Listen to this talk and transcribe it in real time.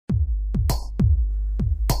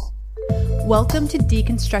Welcome to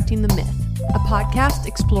Deconstructing the Myth, a podcast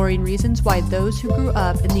exploring reasons why those who grew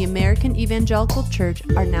up in the American Evangelical Church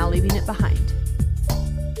are now leaving it behind.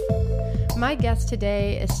 My guest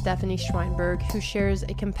today is Stephanie Schweinberg, who shares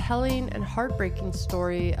a compelling and heartbreaking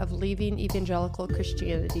story of leaving evangelical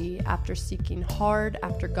Christianity after seeking hard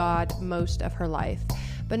after God most of her life,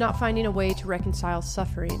 but not finding a way to reconcile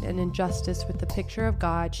suffering and injustice with the picture of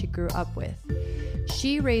God she grew up with.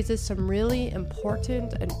 She raises some really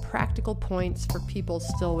important and practical points for people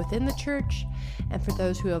still within the church and for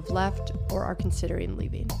those who have left or are considering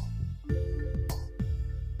leaving.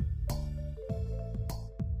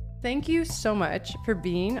 Thank you so much for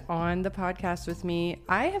being on the podcast with me.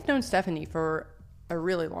 I have known Stephanie for a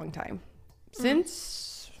really long time.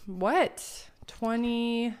 Since,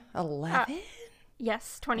 2011?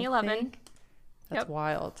 Yes, 2011. That's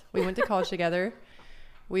wild. We went to college together.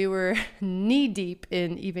 We were knee-deep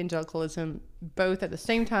in evangelicalism, both at the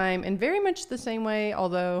same time and very much the same way,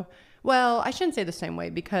 although, well, I shouldn't say the same way,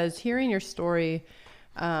 because hearing your story,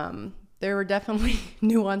 there were definitely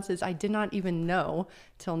nuances I did not even know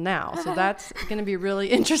till now. So that's going to be really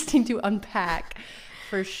interesting to unpack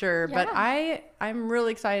for sure. Yeah. But I'm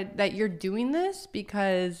really excited that you're doing this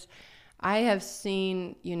because I have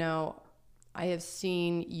seen you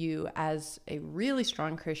as a really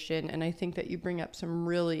strong Christian, and I think that you bring up some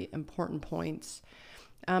really important points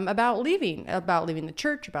about leaving the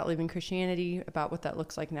church, about leaving Christianity, about what that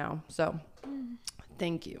looks like now. So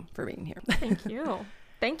thank you for being here. Thank you.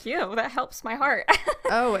 Thank you. That helps my heart.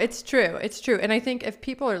 Oh, it's true. It's true. And I think if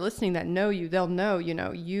people are listening that know you, they'll know,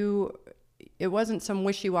 it wasn't some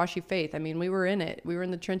wishy-washy faith. I mean, we were in it. We were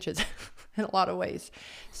in the trenches in a lot of ways.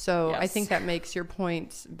 So yes. I think that makes your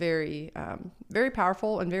points very, very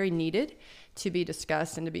powerful and very needed to be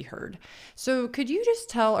discussed and to be heard. So could you just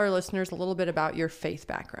tell our listeners a little bit about your faith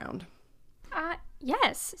background?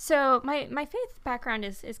 Yes. So my faith background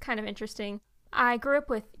is kind of interesting. I grew up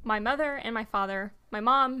with my mother and my father. My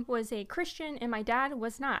mom was a Christian and my dad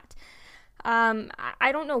was not.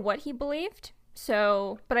 I don't know what he believed,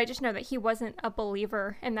 but I just know that he wasn't a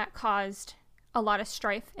believer, and that caused a lot of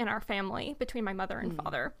strife in our family between my mother and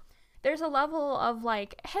father. There's a level of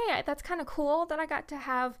like, hey, that's kind of cool that I got to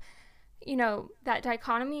have, that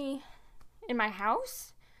dichotomy in my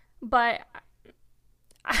house, but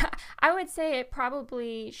I would say it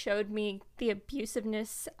probably showed me the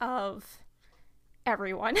abusiveness of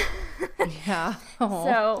everyone. Yeah.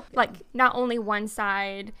 So like not only one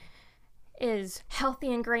side is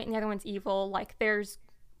healthy and great and the other one's evil, like there's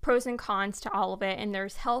pros and cons to all of it, and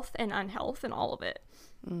there's health and unhealth in all of it.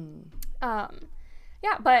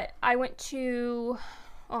 Yeah, but I went to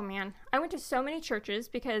so many churches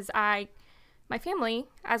because my family,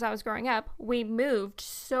 as I was growing up, we moved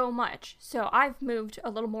so much. So I've moved a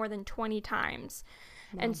little more than 20 times.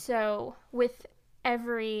 And so with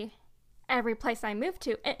every place I moved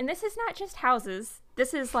to, and this is not just houses,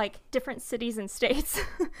 this is like different cities and states.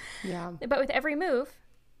 Yeah. But with every move,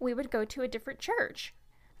 we would go to a different church.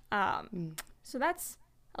 So that's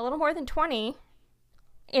a little more than 20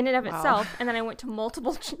 in and of itself. And then I went to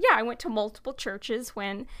multiple churches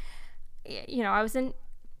when, I was in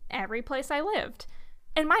every place I lived.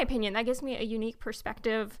 In my opinion, that gives me a unique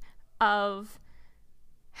perspective of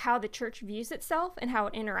how the church views itself and how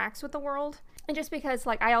it interacts with the world. And just because,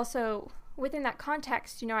 like, I also, within that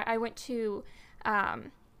context, I went to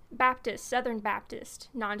Baptist, Southern Baptist,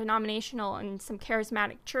 non-denominational, and some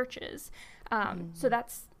charismatic churches. So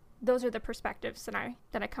those are the perspectives that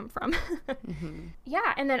I come from.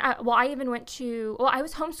 Yeah, and then I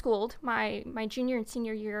was homeschooled my junior and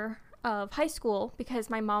senior year of high school because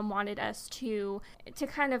my mom wanted us to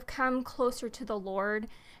kind of come closer to the Lord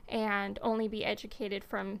and only be educated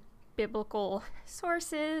from biblical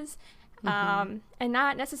sources, and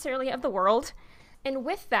not necessarily of the world. And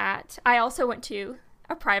with that, I also went to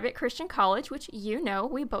a private Christian college, which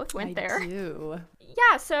we both went there. I do.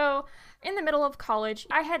 Yeah, so in the middle of college,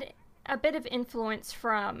 I had a bit of influence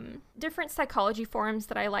from different psychology forums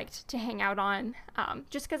that I liked to hang out on,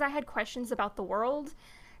 just because I had questions about the world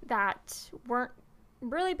that weren't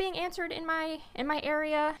really being answered in my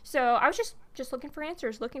area. So I was just looking for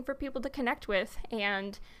answers, looking for people to connect with,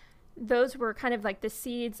 and those were kind of like the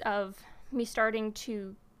seeds of me starting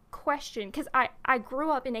to question, because I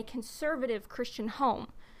grew up in a conservative Christian home.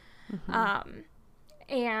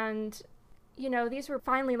 And these were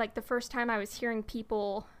finally like the first time I was hearing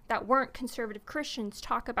people that weren't conservative Christians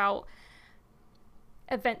talk about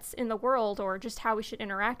events in the world or just how we should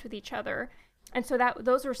interact with each other. And so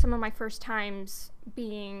those were some of my first times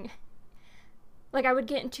being like, I would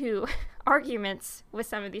get into arguments with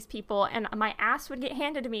some of these people, and my ass would get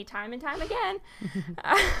handed to me time and time again.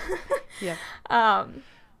 Yeah.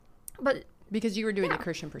 But because you were doing the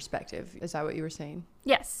Christian perspective, is that what you were saying?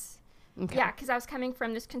 Yes. Okay. Yeah, because I was coming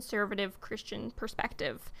from this conservative Christian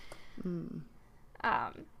perspective.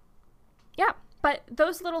 Yeah, but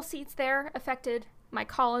those little seeds there affected my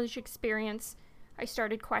college experience. I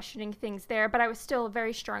started questioning things there, but I was still a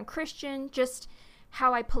very strong Christian. Just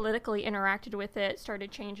how I politically interacted with it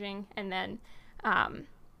started changing. And then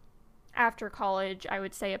after college, I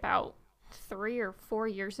would say about 3 or 4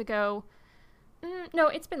 years ago, no,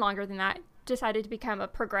 it's been longer than that, decided to become a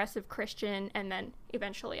progressive Christian, and then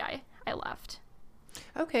eventually I left.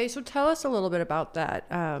 Okay, so tell us a little bit about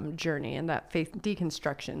that journey and that faith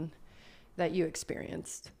deconstruction that you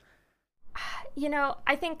experienced. You know,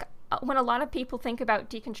 I think when a lot of people think about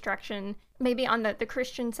deconstruction, maybe on the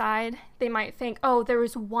Christian side, they might think, oh, there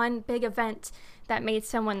was one big event that made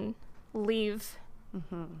someone leave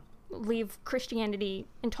Christianity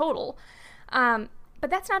in total. But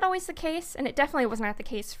that's not always the case, and it definitely was not the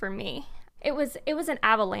case for me. It was an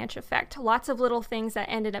avalanche effect. Lots of little things that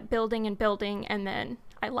ended up building and building, and then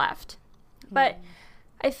I left. But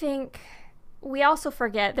I think we also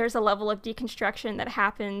forget there's a level of deconstruction that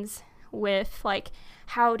happens with, like,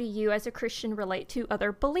 how do you as a Christian relate to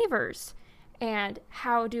other believers? And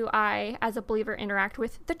how do I as a believer interact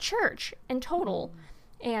with the church in total?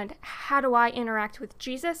 And how do I interact with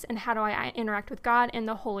Jesus? And how do I interact with God and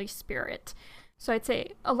the Holy Spirit? So I'd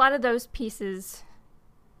say a lot of those pieces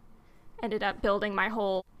ended up building my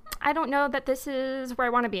whole, I don't know that this is where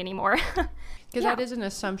I want to be anymore. Because that is an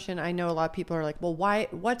assumption. I know a lot of people are like, well,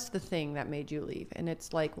 what's the thing that made you leave? And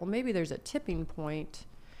it's like, well, maybe there's a tipping point,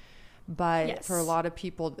 but for a lot of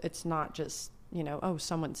people, it's not just, oh,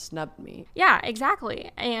 someone snubbed me. Yeah,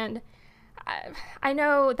 exactly. And I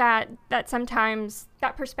know that sometimes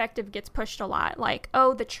that perspective gets pushed a lot, like,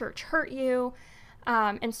 oh, the church hurt you.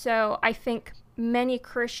 And so I think many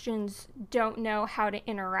Christians don't know how to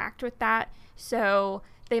interact with that. So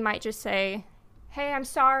they might just say, hey, I'm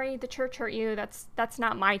sorry, the church hurt you. That's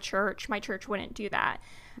not my church. My church wouldn't do that.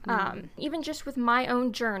 Even just with my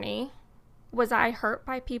own journey, was I hurt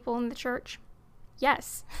by people in the church?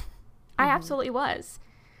 Yes, I absolutely was.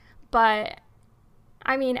 But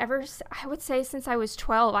I mean, I would say since I was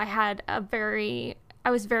 12, I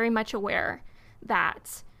was very much aware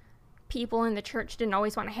that people in the church didn't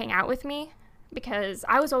always want to hang out with me because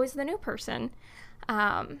I was always the new person.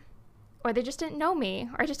 Or they just didn't know me,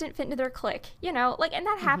 or I just didn't fit into their clique, and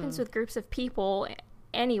that happens with groups of people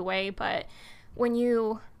anyway. But when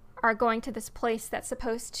you are going to this place that's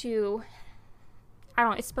supposed to,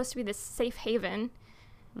 it's supposed to be this safe haven,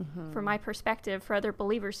 from my perspective, for other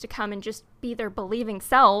believers to come and just be their believing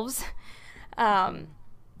selves, that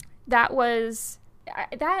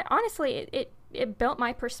honestly, it built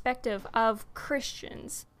my perspective of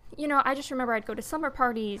Christians. I just remember I'd go to slumber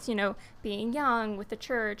parties, being young with the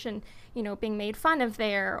church and, being made fun of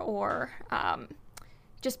there, or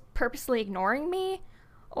just purposely ignoring me.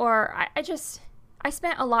 Or I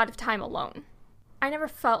spent a lot of time alone. I never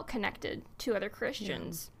felt connected to other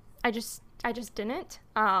Christians. Yeah. I just didn't.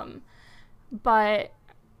 But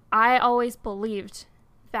I always believed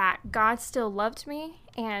that God still loved me,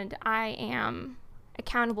 and I am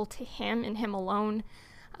accountable to Him and Him alone.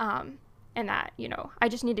 And that, I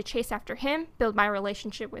just need to chase after Him, build my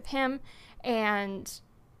relationship with Him, and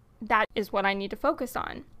that is what I need to focus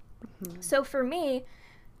on. So for me,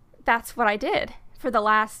 that's what I did for the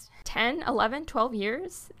last 10, 11, 12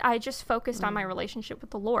 years. I just focused on my relationship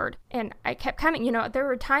with the Lord. And I kept coming, there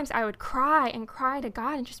were times I would cry and cry to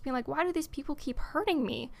God and just be like, why do these people keep hurting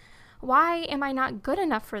me? Why am I not good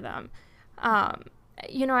enough for them?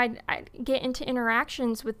 I'd get into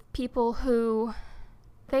interactions with people who...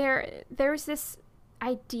 There's this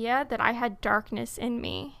idea that I had darkness in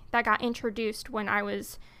me that got introduced when I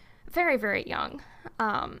was very, very young.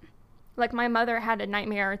 Like my mother had a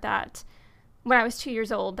nightmare that when I was 2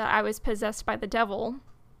 years old that I was possessed by the devil.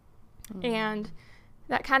 And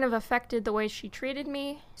that kind of affected the way she treated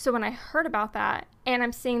me. So when I heard about that and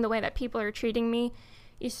I'm seeing the way that people are treating me,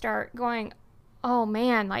 you start going, oh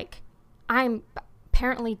man, like I'm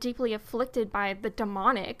apparently deeply afflicted by the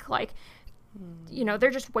demonic. Like,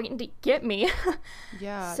 they're just waiting to get me.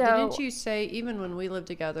 Yeah. So, didn't you say, even when we lived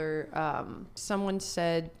together, someone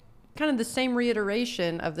said kind of the same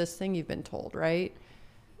reiteration of this thing you've been told, right?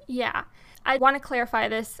 Yeah. I want to clarify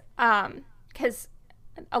this because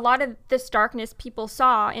a lot of this darkness people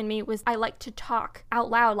saw in me was I like to talk out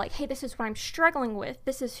loud, like, hey, this is what I'm struggling with.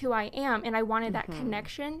 This is who I am. And I wanted that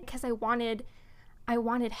connection because I wanted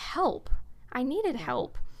help. I needed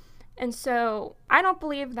help. And so I don't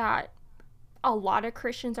believe that a lot of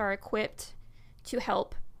Christians are equipped to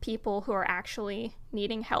help people who are actually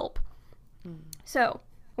needing help. So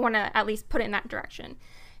I want to at least put it in that direction.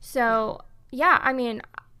 So yeah, I mean,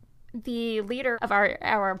 the leader of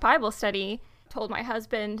our Bible study told my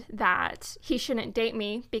husband that he shouldn't date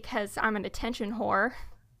me because I'm an attention whore.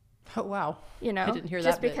 Oh, wow. You know, I didn't hear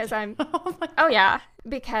just that because bit. I'm, oh yeah,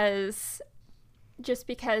 because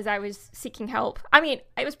I was seeking help. I mean,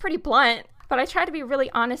 it was pretty blunt, but I try to be really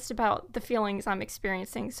honest about the feelings I'm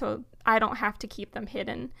experiencing so I don't have to keep them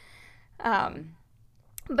hidden.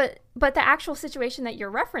 But the actual situation that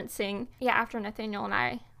you're referencing, yeah, after Nathaniel and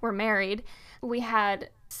I were married, we had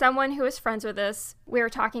someone who was friends with us. We were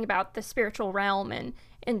talking about the spiritual realm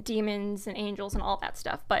and demons and angels and all that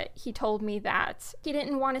stuff. But he told me that he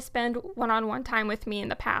didn't want to spend one-on-one time with me in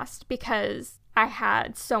the past because I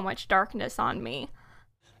had so much darkness on me.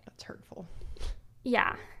 That's hurtful.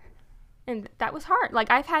 Yeah. And that was hard. Like,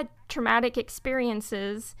 I've had traumatic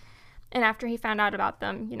experiences, and after he found out about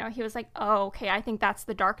them, you know, he was like, oh, okay, I think that's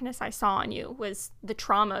the darkness I saw on you, was the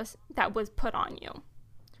trauma that was put on you.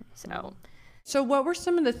 So what were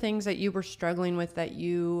some of the things that you were struggling with that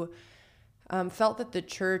you felt that the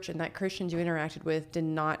church and that Christians you interacted with did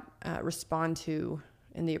not respond to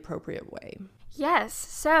in the appropriate way? Yes.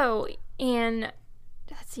 So in,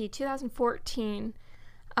 2014,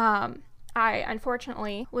 I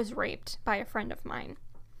unfortunately was raped by a friend of mine.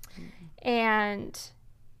 And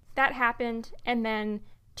that happened. And then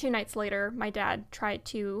 2 nights later, my dad tried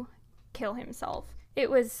to kill himself. It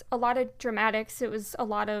was a lot of dramatics. It was a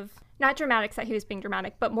lot of, not dramatics that he was being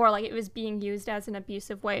dramatic, but more like it was being used as an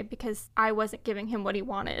abusive way because I wasn't giving him what he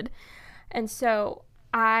wanted. And so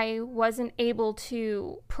I wasn't able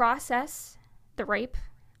to process the rape.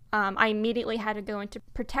 I immediately had to go into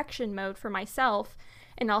protection mode for myself.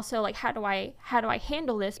 And also, like, how do I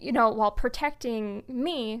handle this, you know, while protecting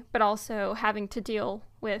me, but also having to deal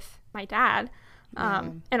with my dad,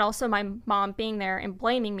 and also my mom being there and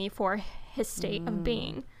blaming me for his state of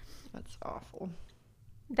being. That's awful.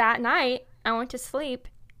 That night, I went to sleep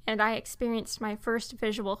and I experienced my first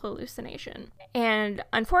visual hallucination. And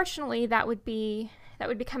unfortunately, that would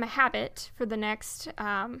become a habit for the next,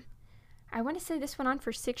 I want to say this went on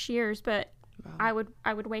for 6 years, but wow.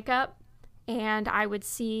 I would wake up and I would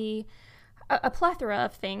see a plethora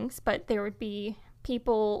of things, but there would be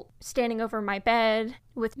people standing over my bed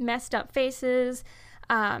with messed up faces.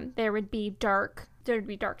 There would be dark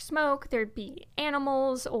smoke. There'd be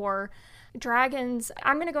animals or dragons.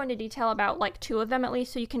 I'm going to go into detail about like 2 of them at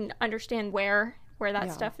least so you can understand where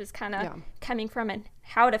that stuff is kind of coming from and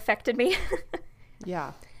how it affected me.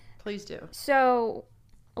 Yeah, please do. So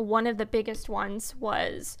one of the biggest ones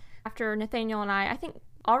was after Nathaniel and I think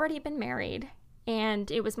already been married,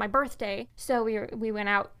 and it was my birthday. So we went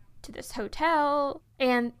out to this hotel,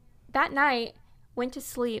 and that night went to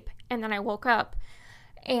sleep, and then I woke up,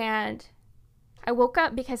 and I woke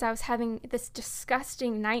up because I was having this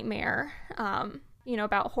disgusting nightmare,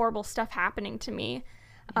 about horrible stuff happening to me.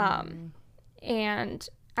 And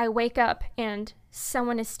I wake up and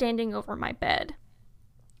someone is standing over my bed.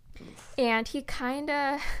 And he kind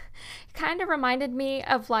of reminded me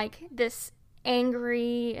of like this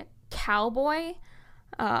angry cowboy,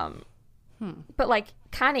 but like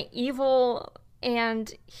kind of evil,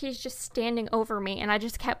 and he's just standing over me, and I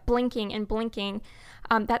just kept blinking and blinking.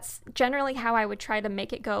 That's generally how I would try to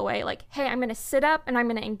make it go away. Like, hey, I'm going to sit up and I'm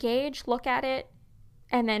going to engage, look at it,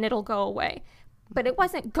 and then it'll go away. But it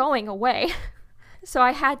wasn't going away. So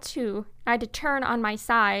I had to turn on my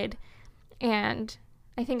side, and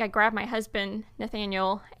I think I grabbed my husband,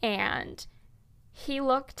 Nathaniel, and he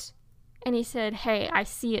looked and he said, hey, I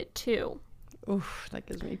see it too. Oof, that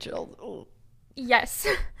gives me chills. Ooh. Yes.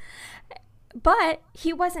 But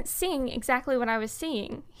he wasn't seeing exactly what I was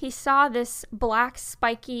seeing. He saw this black,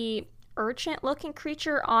 spiky, urchin-looking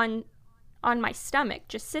creature on my stomach,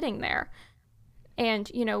 just sitting there.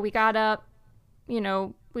 And, we got up,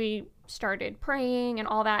 we started praying and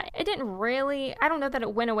all that. It didn't really, I don't know that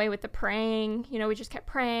it went away with the praying. We just kept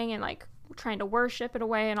praying and, like, trying to worship it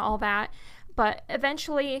away and all that. But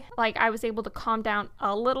eventually, like, I was able to calm down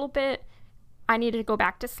a little bit. I needed to go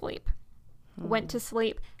back to sleep. Went to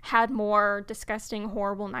sleep, had more disgusting,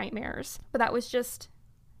 horrible nightmares. But that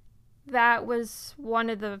was one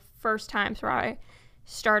of the first times where I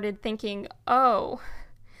started thinking, oh,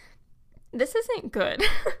 this isn't good.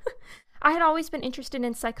 I had always been interested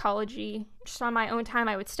in psychology. Just on my own time,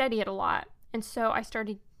 I would study it a lot. And so I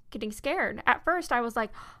started getting scared. At first, I was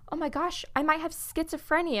like, oh my gosh, I might have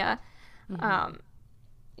schizophrenia.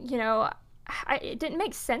 It didn't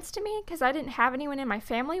make sense to me because I didn't have anyone in my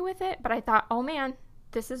family with it, but I thought, oh man,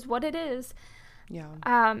 this is what it is.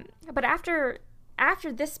 But after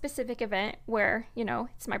this specific event where,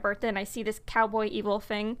 it's my birthday and I see this cowboy evil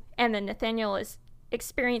thing, and then Nathaniel has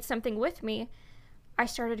experienced something with me, I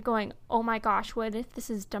started going, oh my gosh, what if this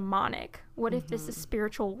is demonic? What if this is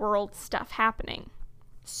spiritual world stuff happening?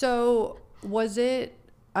 So was it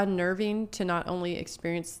unnerving to not only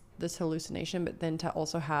experience this hallucination, but then to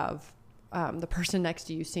also have the person next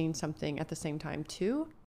to you seeing something at the same time too?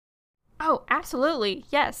 Oh, absolutely.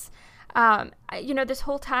 Yes. This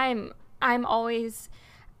whole time I'm always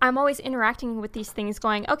interacting with these things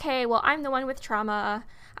going, okay, well, I'm the one with trauma.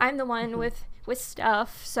 I'm the one with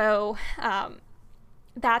stuff. So,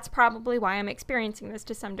 that's probably why I'm experiencing this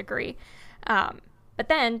to some degree. But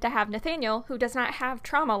then to have Nathaniel, who does not have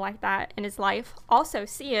trauma like that in his life, also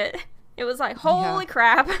see it, it was like, holy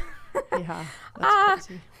crap. Yeah, that's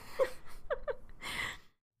crazy.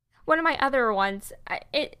 One of my other ones,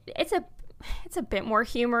 it's a bit more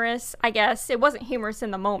humorous, I guess. It wasn't humorous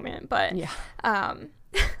in the moment, but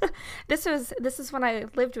this is when I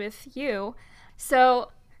lived with you.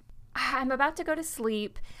 So I'm about to go to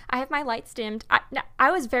sleep. I have my lights dimmed.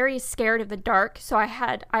 I was very scared of the dark, so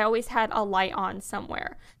I always had a light on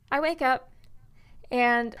somewhere. I wake up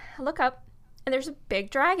and I look up, and there's a big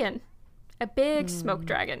dragon, a big smoke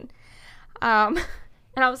dragon.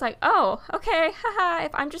 And I was like, oh, okay, haha,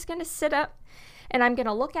 if I'm just going to sit up and I'm going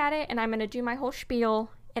to look at it and I'm going to do my whole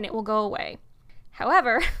spiel and it will go away.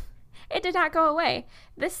 However, it did not go away.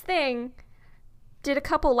 This thing did a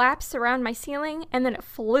couple laps around my ceiling, and then it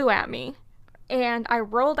flew at me. And I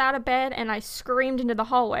rolled out of bed and I screamed into the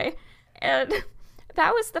hallway. And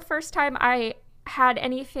that was the first time I had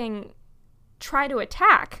anything try to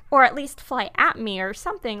attack, or at least fly at me or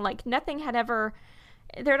something. Like, nothing had ever...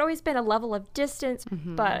 There'd always been a level of distance,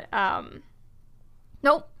 but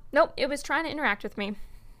nope, it was trying to interact with me.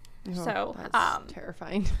 Oh, so that's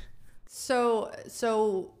terrifying.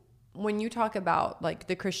 So when you talk about like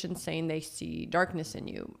the Christians saying they see darkness in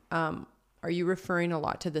you, are you referring a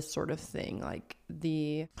lot to this sort of thing, like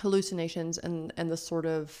the hallucinations and the sort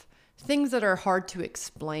of things that are hard to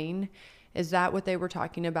explain? Is that what they were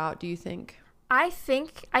talking about, do you think? I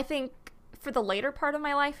think for the later part of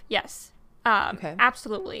my life, yes. Okay.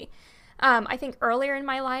 Absolutely. I think earlier in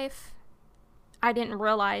my life, I didn't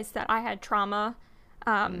realize that I had trauma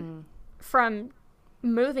from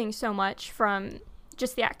moving so much, from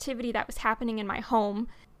just the activity that was happening in my home.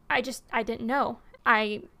 I didn't know.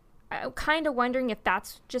 I'm kind of wondering if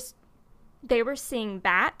that's just, they were seeing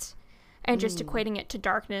that and just equating it to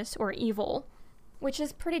darkness or evil, which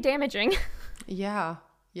is pretty damaging. Yeah.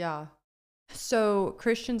 So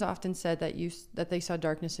Christians often said that they saw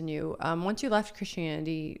darkness in you. Once you left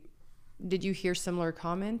Christianity, did you hear similar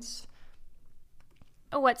comments?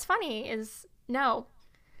 What's funny is no.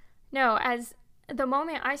 As the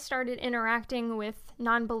moment I started interacting with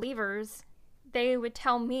non-believers, they would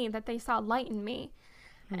tell me that they saw light in me.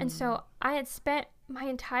 And so I had spent my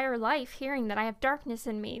entire life hearing that I have darkness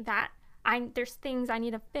in me, that there's things I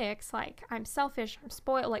need to fix, like I'm selfish, I'm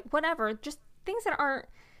spoiled, like whatever, just things that aren't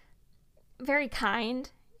very kind.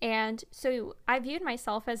 And so I viewed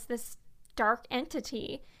myself as this dark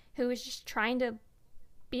entity who was just trying to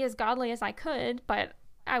be as godly as I could, but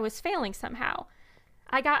I was failing somehow.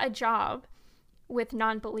 I got a job with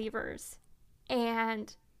non-believers,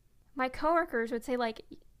 and my coworkers would say, like,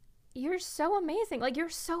 you're so amazing, like you're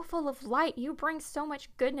so full of light, you bring so much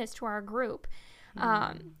goodness to our group.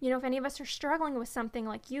 If any of us are struggling with something,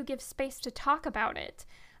 like, you give space to talk about it.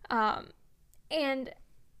 And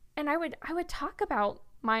I would talk about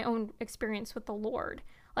my own experience with the Lord.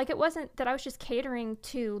 Like, it wasn't that I was just catering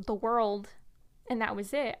to the world and that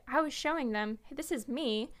was it. I was showing them, hey, this is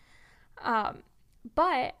me.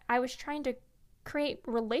 But I was trying to create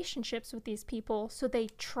relationships with these people so they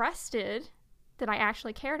trusted that I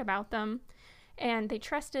actually cared about them, and they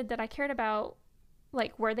trusted that I cared about,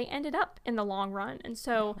 like, where they ended up in the long run. And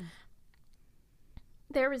so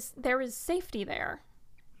there was safety there.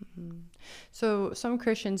 So some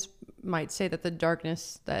Christians might say that the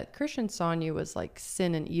darkness that Christians saw in you was like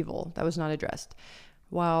sin and evil that was not addressed,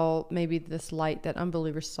 while maybe this light that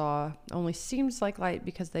unbelievers saw only seems like light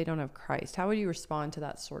because they don't have Christ. How would you respond to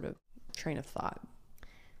that sort of train of thought?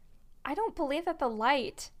 I don't believe that the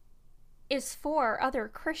light is for other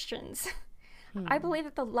Christians. I believe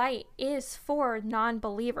that the light is for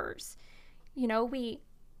non-believers.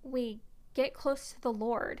 We get close to the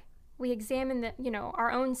Lord. We examine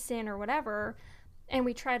our own sin or whatever, and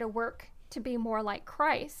we try to work to be more like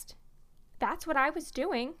Christ. That's what I was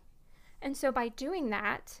doing. And so by doing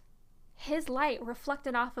that, his light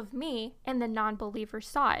reflected off of me, and the non-believers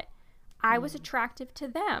saw it. I was attractive to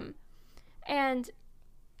them. And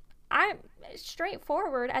I'm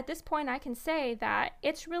straightforward. At this point, I can say that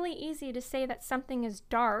it's really easy to say that something is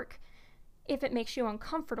dark if it makes you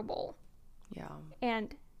uncomfortable. Yeah.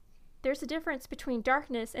 And there's a difference between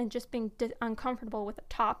darkness and just being uncomfortable with a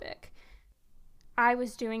topic. I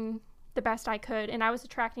was doing the best I could, and I was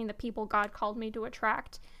attracting the people God called me to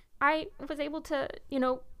attract. I was able to,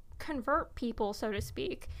 convert people, so to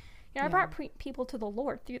speak. I brought people to the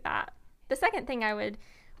Lord through that. The second thing I would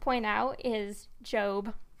point out is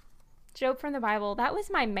Job. Job from the Bible. That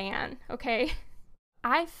was my man, okay?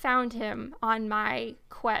 I found him on my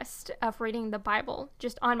quest of reading the Bible,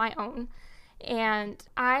 just on my own. And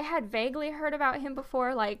I had vaguely heard about him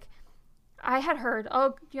before, like, I had heard,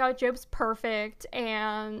 Job's perfect,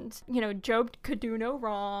 and, Job could do no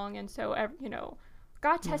wrong, and so,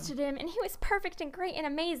 God tested him, and he was perfect and great and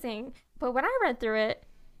amazing. But when I read through it,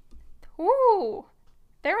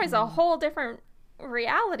 there was a whole different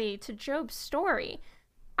reality to Job's story.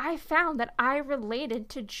 I found that I related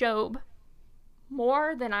to Job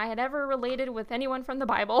more than I had ever related with anyone from the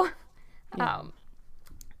Bible. Yeah.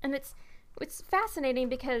 And it's fascinating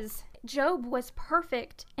because Job was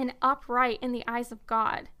perfect and upright in the eyes of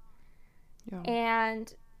God. Yeah.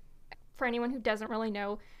 And for anyone who doesn't really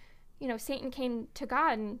know, Satan came to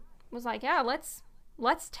God and was like, yeah, let's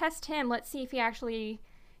test him. Let's see if he actually,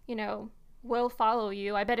 will follow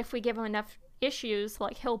you. I bet if we give him enough issues,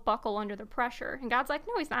 like, he'll buckle under the pressure. And God's like,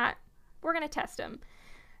 no, he's not. We're going to test him.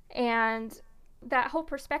 And that whole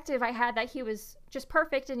perspective I had that he was just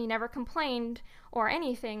perfect and he never complained or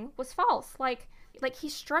anything was false. Like he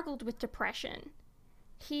struggled with depression.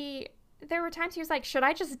 There were times he was like, should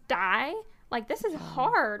I just die? Like, this is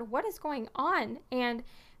hard. What is going on? And,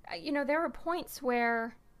 there were points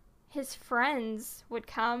where his friends would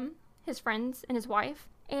come, his friends and his wife,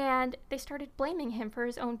 and they started blaming him for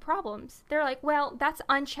his own problems. They're like, well, that's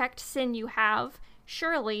unchecked sin you have.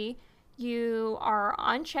 Surely you are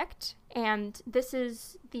unchecked, and this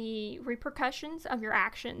is the repercussions of your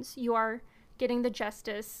actions. You are getting the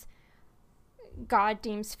justice God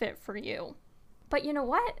deems fit for you. But you know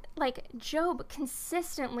what? Like, Job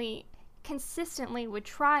consistently would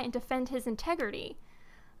try and defend his integrity.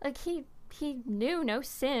 Like, he knew no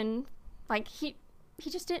sin. Like, he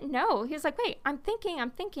just didn't know. He was like, wait, I'm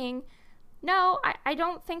thinking. No, I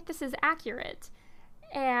don't think this is accurate.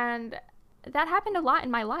 And that happened a lot in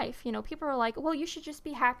my life. People were like, well, you should just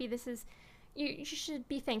be happy. You should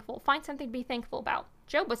be thankful. Find something to be thankful about.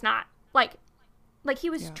 Job was not. Like he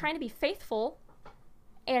was trying to be faithful.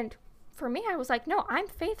 And for me, I was like, no, I'm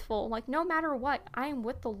faithful. Like, no matter what, I am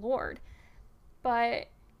with the Lord. But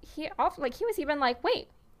he was even like, wait,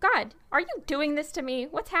 God, are you doing this to me?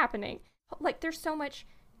 What's happening? Like, there's so much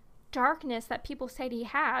darkness that people said he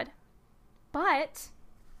had. But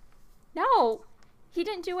no, he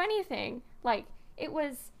didn't do anything. Like, it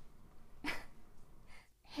was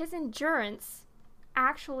his endurance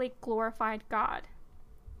actually glorified God.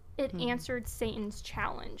 It answered Satan's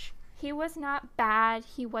challenge. He was not bad.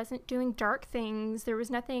 He wasn't doing dark things. There was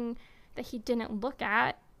nothing that he didn't look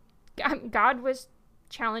at. God was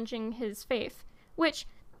challenging his faith, which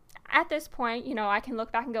at this point, I can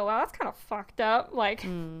look back and go, well, that's kind of fucked up. Like,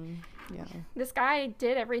 this guy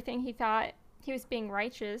did everything he thought he was being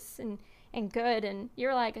righteous and good. And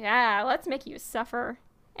you're like, yeah, let's make you suffer.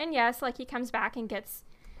 And yes, like, he comes back and gets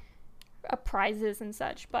prizes and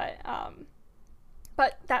such. But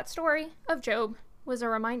that story of Job was a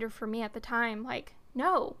reminder for me at the time, like,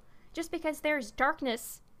 no, just because there's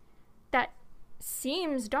darkness that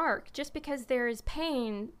seems dark, just because there is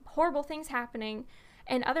pain, horrible things happening,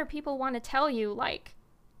 and other people want to tell you, like,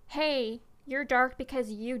 hey, you're dark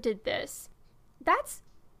because you did this. That's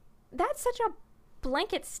such a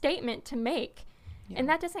blanket statement to make. Yeah. And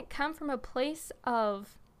that doesn't come from a place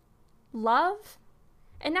of love.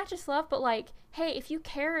 And not just love, but like, hey, if you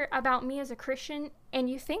care about me as a Christian and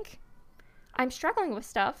you think I'm struggling with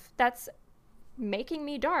stuff that's making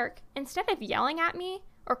me dark, instead of yelling at me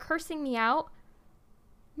or cursing me out,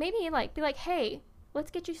 maybe like be like, hey,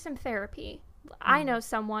 let's get you some therapy. I know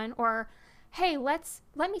someone. Or, hey, let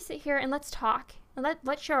me sit here and let's talk and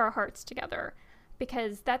let's share our hearts together,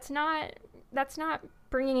 because that's not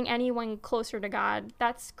bringing anyone closer to God.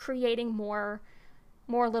 That's creating more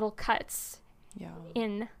little cuts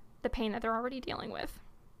in the pain that they're already dealing with.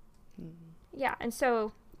 Yeah, and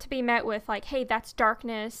so to be met with like, hey, that's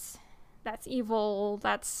darkness, that's evil,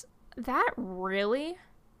 that really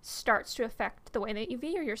starts to affect the way that you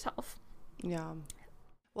view yourself. Yeah.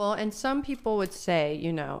 Well, and some people would say,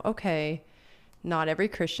 okay, not every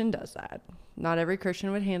Christian does that. Not every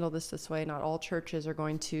Christian would handle this way. Not all churches are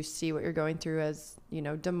going to see what you're going through as,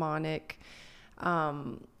 demonic.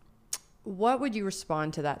 What would you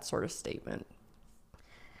respond to that sort of statement?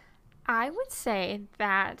 I would say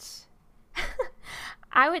that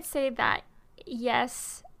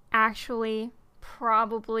yes, actually,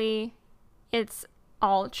 probably it's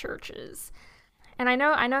all churches. And I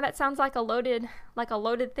know that sounds like a loaded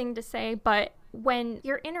thing to say, but when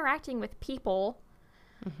you're interacting with people,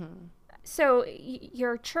 so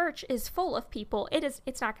your church is full of people.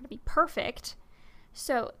 It's not going to be perfect.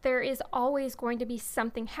 So there is always going to be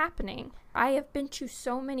something happening. I have been to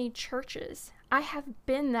so many churches. I have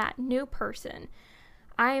been that new person.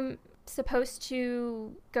 I'm supposed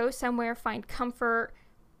to go somewhere, find comfort,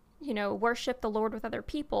 worship the Lord with other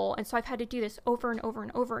people. And so I've had to do this over and over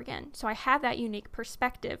and over again. So I have that unique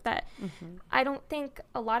perspective that I don't think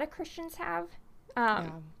a lot of Christians have.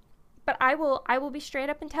 But I will be straight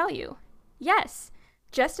up and tell you, yes,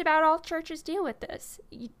 just about all churches deal with this.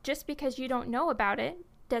 Just because you don't know about it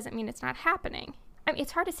doesn't mean it's not happening. I mean,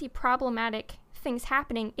 it's hard to see problematic things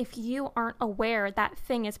happening if you aren't aware that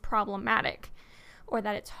thing is problematic or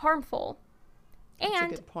that it's harmful. That's a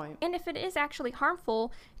good point. And if it is actually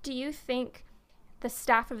harmful, do you think the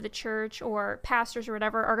staff of the church or pastors or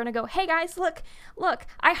whatever are going to go, hey guys, look,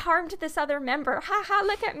 I harmed this other member. Ha ha,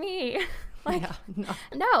 look at me.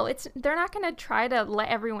 No, they're not going to try to let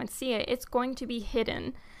everyone see it. It's going to be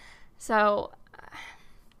hidden. So,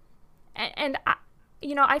 and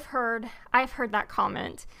I've heard that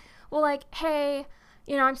comment. Well, like, hey,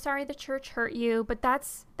 I'm sorry the church hurt you, but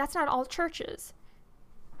that's not all churches.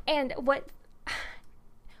 And what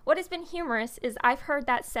has been humorous is I've heard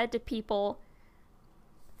that said to people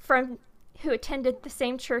who attended the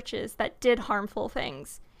same churches that did harmful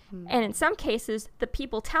things. And in some cases, the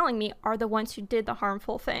people telling me are the ones who did the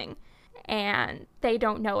harmful thing. And they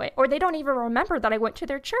don't know it. Or they don't even remember that I went to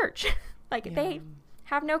their church. They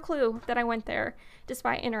have no clue that I went there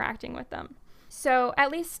despite interacting with them. So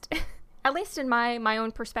at least in my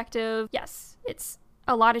own perspective, yes, it's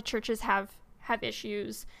a lot of churches have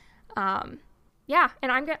issues. And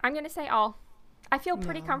I'm going to say all. I feel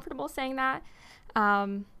pretty comfortable saying that. I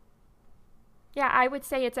would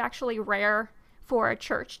say it's actually rare for a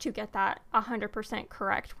church to get that 100%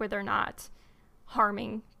 correct where they're not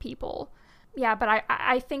harming people. Yeah, but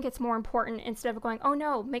I think it's more important, instead of going, oh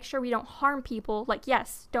no, make sure we don't harm people. Like,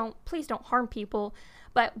 yes, please don't harm people.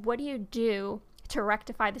 But what do you do to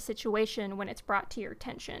rectify the situation when it's brought to your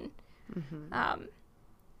attention?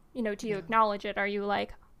 Do you acknowledge it? Are you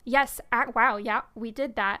like, yes, wow, yeah, we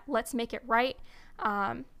did that. Let's make it right.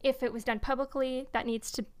 If it was done publicly, that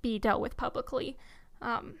needs to be dealt with publicly.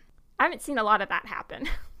 I haven't seen a lot of that happen.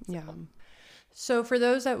 Yeah. So for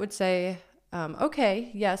those that would say, okay,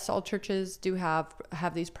 yes, all churches do have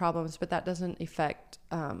these problems, but that doesn't affect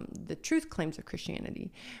the truth claims of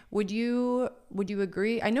Christianity. Would you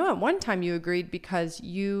agree? I know at one time you agreed because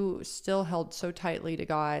you still held so tightly to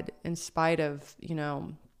God in spite of,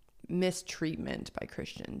 mistreatment by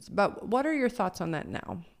Christians. But what are your thoughts on that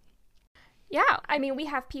now? Yeah, I mean, we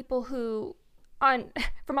have people who,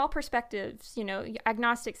 from all perspectives,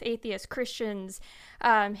 agnostics, atheists, Christians,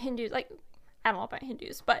 Hindus, like, I don't know about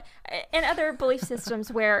Hindus, but in other belief systems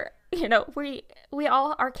where, we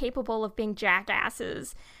all are capable of being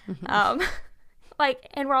jackasses, and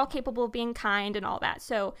we're all capable of being kind and all that.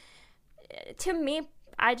 So to me,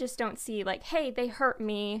 I just don't see like, hey, they hurt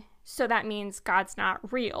me, so that means God's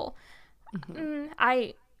not real.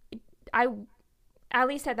 I at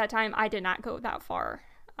least at that time, I did not go that far.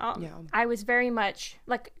 I was very much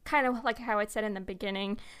kind of like how I said in the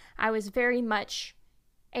beginning, I was very much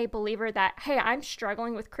a believer that, hey, I'm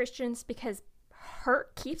struggling with Christians because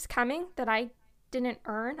hurt keeps coming that I didn't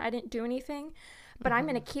earn. I didn't do anything, but I'm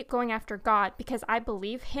going to keep going after God because I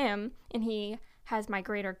believe him and he has my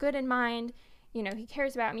greater good in mind. He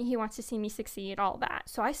cares about me. He wants to see me succeed, all that.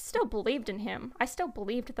 So I still believed in him. I still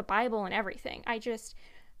believed the Bible and everything. I just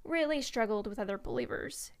really struggled with other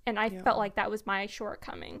believers, and I felt like that was my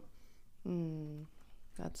shortcoming.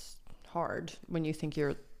 That's hard when you think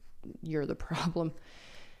you're the problem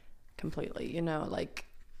completely,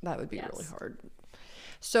 that would be really hard.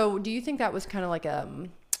 So do you think that was kind of like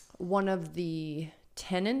one of the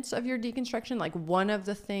tenets of your deconstruction, like one of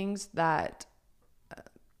the things that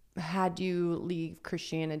had you leave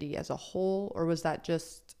Christianity as a whole, or was that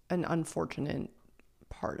just an unfortunate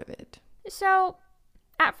part of it? So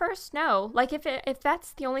at first, no. Like if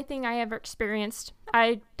that's the only thing I ever experienced,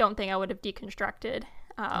 I don't think I would have deconstructed.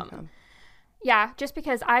 Yeah, just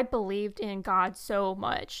because I believed in God so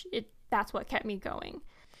much, that's what kept me going.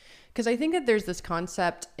 Because I think that there's this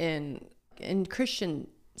concept in Christian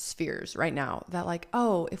spheres right now that like,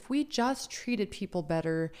 oh, if we just treated people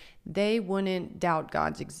better, they wouldn't doubt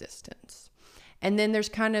God's existence. And then there's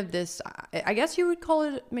kind of this, I guess you would call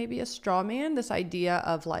it maybe a straw man, this idea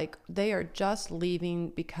of like, they are just leaving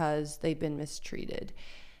because they've been mistreated.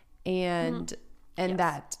 And yes.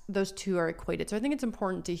 That those two are equated. So I think it's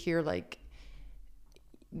important to hear like,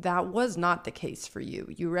 that was not the case for you.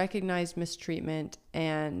 You recognized mistreatment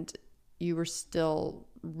and you were still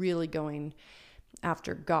really going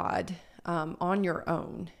after God on your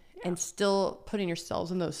own, and still putting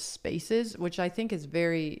yourselves in those spaces, which I think is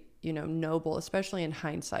very, noble, especially in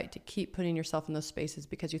hindsight, to keep putting yourself in those spaces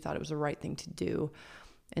because you thought it was the right thing to do,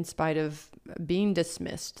 in spite of being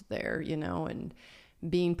dismissed there, and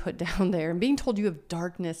being put down there and being told you have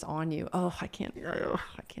darkness on you. Oh, I can't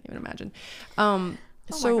even imagine.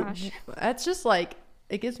 So that's just like,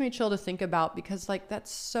 it gives me a chill to think about, because like,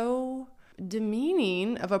 that's so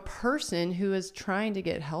demeaning of a person who is trying to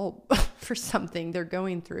get help for something they're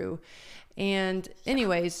going through. And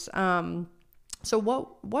anyways, so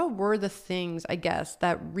what were the things, I guess,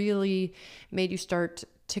 that really made you start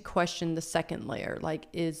to question the second layer? Like,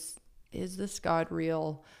 is this God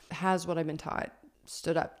real? Has what I've been taught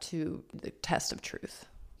stood up to the test of truth?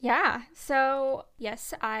 Yeah. So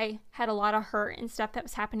yes, I had a lot of hurt and stuff that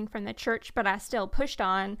was happening from the church, but I still pushed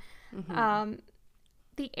on.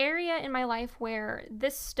 The area in my life where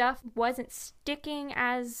this stuff wasn't sticking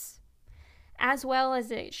as well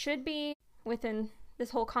as it should be within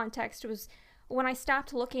this whole context was when I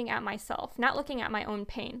stopped looking at myself, not looking at my own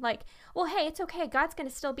pain. Like, well, hey, it's okay. God's going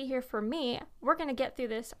to still be here for me. We're going to get through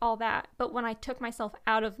this, all that. But when I took myself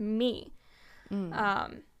out of me,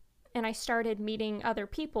 and I started meeting other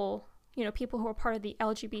people, people who are part of the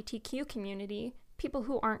LGBTQ community, people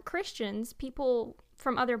who aren't Christians, people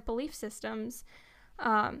from other belief systems.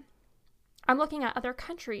 I'm looking at other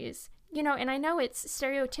countries, and I know it's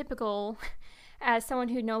stereotypical as someone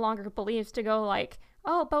who no longer believes to go like,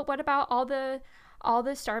 oh, but what about all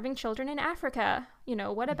the starving children in Africa?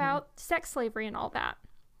 What about sex slavery and all that?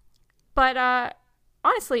 But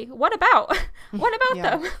honestly, what about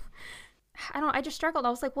them? I just struggled. I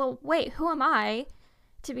was like, well, wait, who am I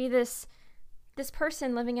to be this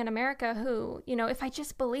person living in America who, if I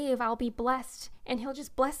just believe, I'll be blessed and he'll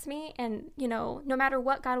just bless me, and, no matter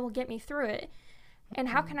what, God will get me through it. And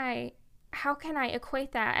how can I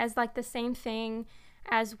equate that as like the same thing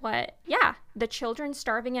as the children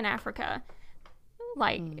starving in Africa?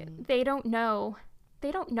 Like, they don't know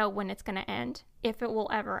when it's going to end, if it will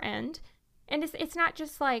ever end. And it's not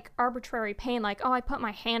just like arbitrary pain, like, oh, I put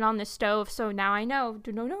my hand on the stove, so now I know,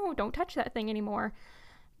 no, don't touch that thing anymore.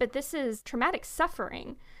 But this is traumatic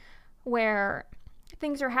suffering where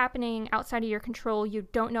things are happening outside of your control. You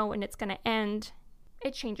don't know when it's going to end.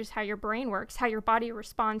 It changes how your brain works, how your body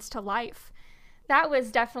responds to life. That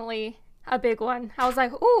was definitely a big one. I was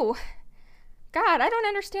like, ooh, God, I don't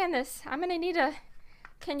understand this. I'm going to need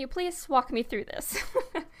can you please walk me through this?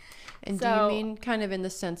 And do you mean kind of in the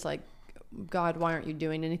sense like, God, why aren't you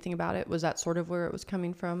doing anything about it? Was that sort of where it was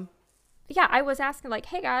coming from? Yeah, I was asking like,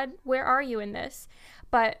 hey, God, where are you in this?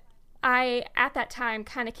 But I, at that time,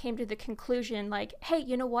 kind of came to the conclusion like, hey,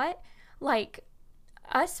 you know what? Like,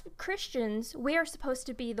 us Christians, we are supposed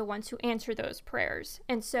to be the ones who answer those prayers.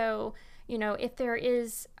 And so, if there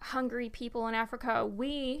is hungry people in Africa,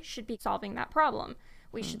 we should be solving that problem.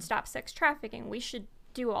 We should stop sex trafficking. We should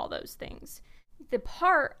do all those things. The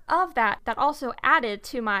part of that also added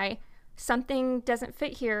to my something doesn't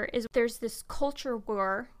fit here is there's this culture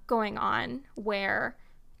war going on where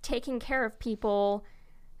taking care of people,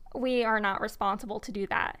 we are not responsible to do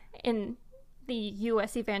that in the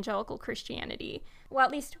U.S. evangelical Christianity. Well,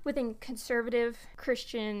 at least within conservative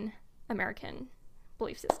Christian American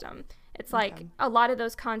belief system. It's like a lot of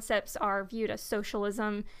those concepts are viewed as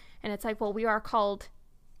socialism, and it's like, well, we are called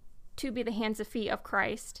to be the hands and feet of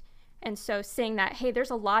Christ. And so saying that, hey,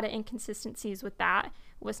 there's a lot of inconsistencies with that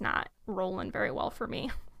was not rolling very well for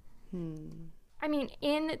me. I mean,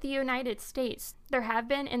 in the United States, there have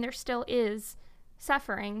been and there still is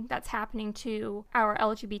suffering that's happening to our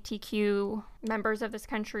LGBTQ members of this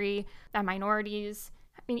country, the minorities.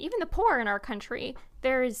 I mean, even the poor in our country,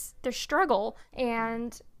 there's struggle.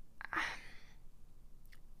 And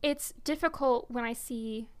it's difficult when I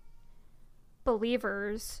see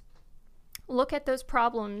believers look at those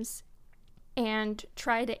problems and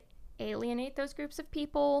try to alienate those groups of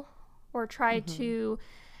people or try to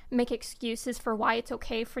make excuses for why it's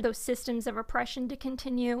okay for those systems of oppression to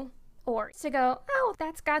continue, or to go, oh,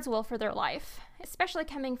 that's God's will for their life, especially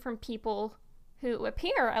coming from people who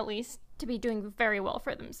appear, at least, to be doing very well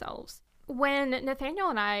for themselves. When Nathaniel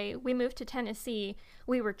and we moved to Tennessee,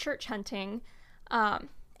 we were church hunting, and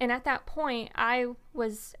at that point, I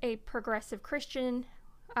was a progressive Christian.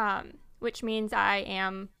 which means I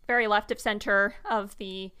am very left of center of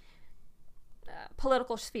the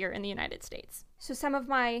political sphere in the United States. So some of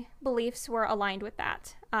my beliefs were aligned with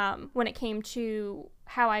that when it came to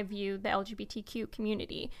how I view the LGBTQ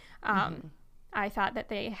community. I thought that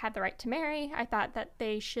they had the right to marry. I thought that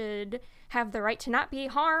they should have the right to not be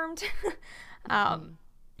harmed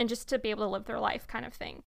and just to be able to live their life kind of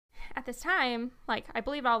thing. At this time, like, I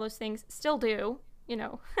believe all those things, still do, you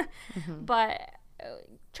know, but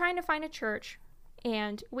trying to find a church,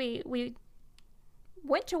 and we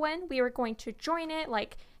went to one, we were going to join it,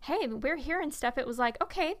 like, hey, we're here and stuff. It was like,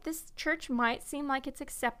 okay, this church might seem like it's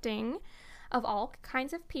accepting of all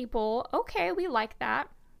kinds of people. Okay, we like that.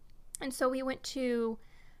 And so we went to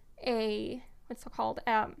a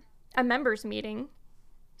members meeting.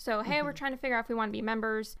 So, hey, we're trying to figure out if we want to be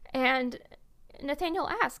members. And Nathaniel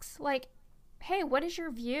asks, like, hey, what is your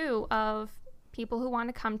view of people who want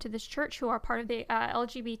to come to this church who are part of the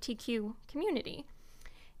LGBTQ community?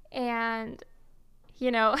 And, you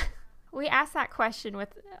know, we ask that question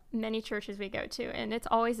with many churches we go to, and it's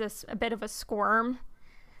always a bit of a squirm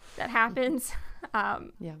that happens.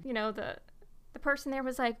 You know, the person there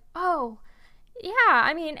was like, oh, yeah,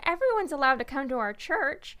 I mean, everyone's allowed to come to our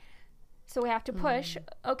church, so we have to push.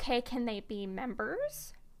 Okay, can they be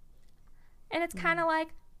members? And it's kind of like,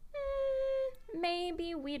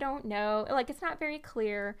 maybe, we don't know. Like, it's not very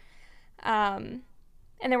clear. And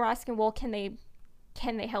then we're asking, well, can they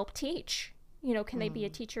help teach? You know, can they be a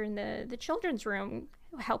teacher in the children's room,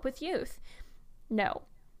 help with youth? No,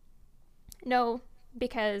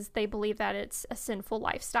 because they believe that it's a sinful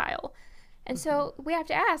lifestyle. And so we have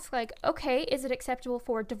to ask, like, okay, is it acceptable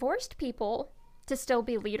for divorced people to still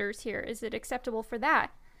be leaders here? Is it acceptable for that?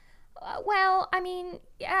 Well, I mean,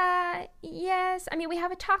 yes. I mean, we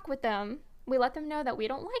have a talk with them. We let them know that we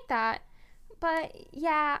don't like that. But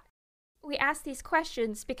yeah, we ask these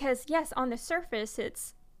questions because, yes, on the surface,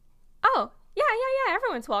 it's, oh, yeah,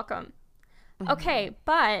 everyone's welcome. Okay,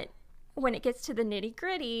 but when it gets to the nitty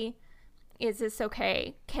gritty, is this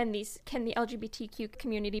okay? Can the LGBTQ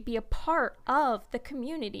community be a part of the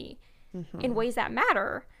community in ways that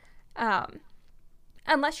matter?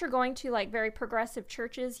 Unless you're going to, like, very progressive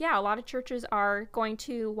churches, yeah, a lot of churches are going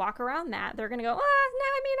to walk around that. They're going to go, no,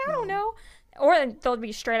 I mean, I don't know. Or they'll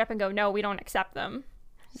be straight up and go, no, we don't accept them.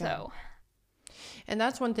 So. And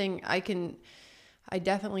that's one thing I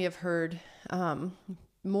definitely have heard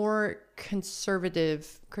more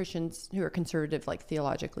conservative Christians who are conservative, like,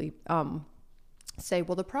 theologically, say,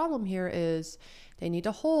 well, the problem here is they need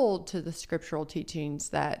to hold to the scriptural teachings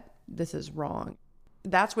that this is wrong.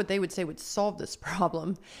 That's what they would say would solve this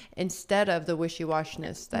problem, instead of the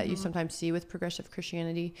wishy-washiness that you sometimes see with progressive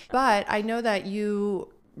Christianity. But I know that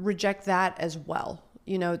you reject that as well.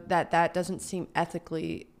 You know, that doesn't seem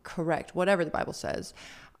ethically correct, whatever the Bible says.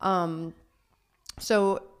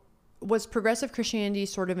 So was progressive Christianity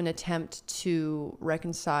sort of an attempt to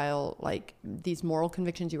reconcile, like, these moral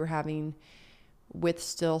convictions you were having with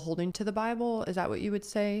still holding to the Bible? Is that what you would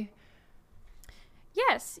say?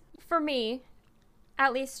 Yes, for me,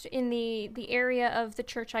 at least in the area of the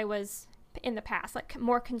church I was in the past, like,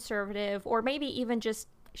 more conservative, or maybe even just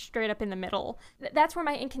straight up in the middle. That's where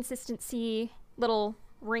my inconsistency little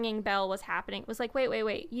ringing bell was happening. It was like,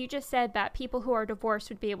 wait, you just said that people who are divorced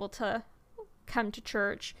would be able to come to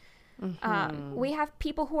church. We have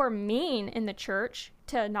people who are mean in the church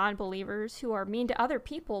to non-believers, who are mean to other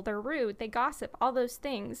people. They're rude, they gossip, all those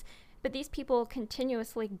things. But these people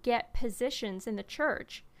continuously get positions in the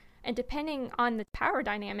church. And depending on the power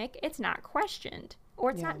dynamic, it's not questioned, or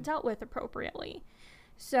it's not dealt with appropriately.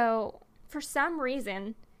 So for some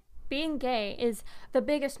reason, being gay is the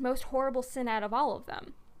biggest, most horrible sin out of all of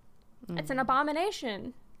them. It's an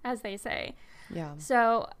abomination, as they say. Yeah.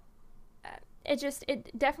 So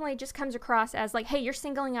it definitely just comes across as like, hey, you're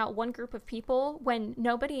singling out one group of people when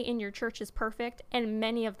nobody in your church is perfect, and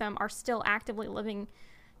many of them are still actively living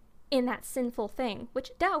in that sinful thing,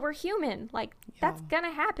 which, we're human. Like, that's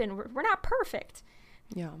gonna happen. We're not perfect.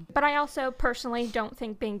 Yeah. But I also personally don't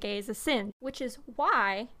think being gay is a sin, which is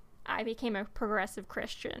why I became a progressive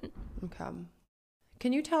Christian. Okay.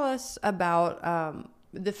 Can you tell us about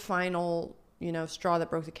the final, straw that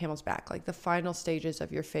broke the camel's back, like the final stages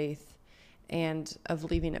of your faith and of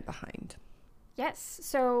leaving it behind? Yes.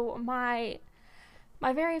 So my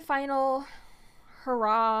very final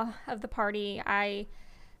hurrah of the party, I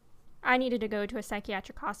needed to go to a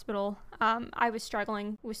psychiatric hospital. I was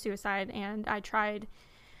struggling with suicide, and I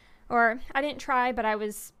didn't try, but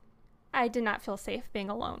I did not feel safe being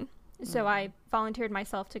alone. So I volunteered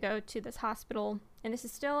myself to go to this hospital, and this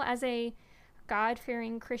is still as a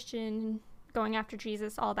God-fearing Christian going after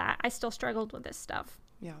Jesus, all that. I still struggled with this stuff.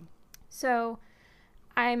 Yeah. So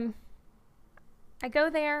I go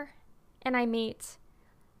there and I meet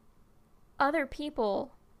other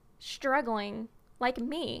people struggling like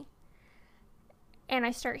me. And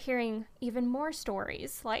I start hearing even more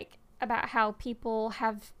stories, like about how people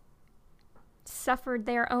have suffered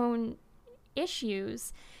their own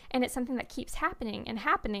issues, and it's something that keeps happening and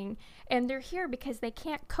happening, and they're here because they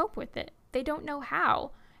can't cope with it. They don't know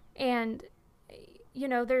how. And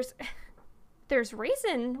there's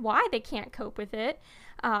reason why they can't cope with it.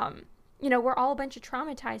 We're all a bunch of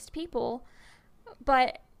traumatized people,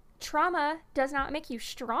 but trauma does not make you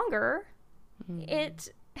stronger.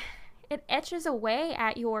 It etches away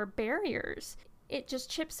at your barriers. It just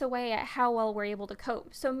chips away at how well we're able to cope.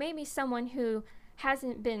 So maybe someone who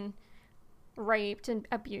hasn't been raped and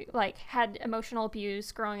had emotional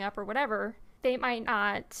abuse growing up or whatever, they might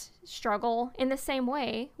not struggle in the same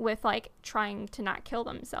way with trying to not kill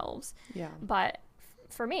themselves. Yeah. But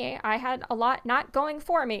for me, I had a lot not going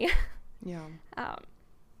for me. Yeah.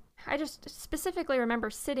 I just specifically remember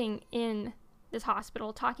sitting in this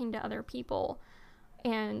hospital talking to other people,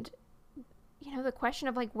 and the question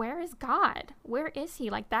of where is God? Where is he?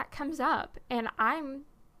 That comes up, and I'm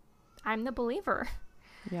the believer.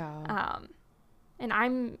 Yeah. And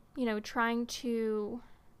I'm, trying to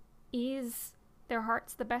ease their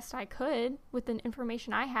hearts the best I could with the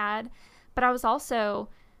information I had, but I was also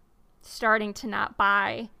starting to not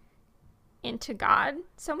buy into God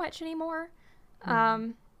so much anymore.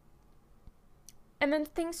 And then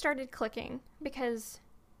things started clicking because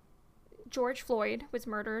George Floyd was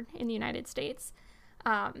murdered in the United States.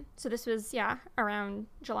 So this was, around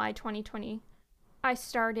July 2020. I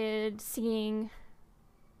started seeing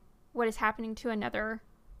what is happening to another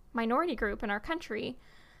minority group in our country.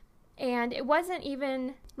 And it wasn't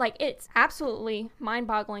even, it's absolutely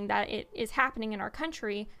mind-boggling that it is happening in our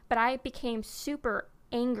country, but I became super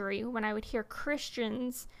angry when I would hear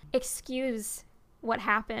Christians excuse what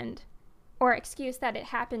happened, or excuse that it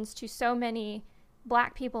happens to so many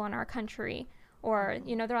Black people in our country, or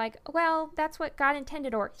they're like, well, that's what God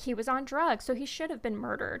intended, or he was on drugs so he should have been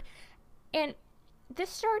murdered. And this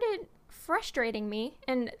started frustrating me,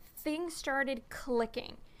 and things started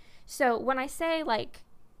clicking. So when I say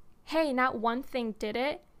hey, not one thing did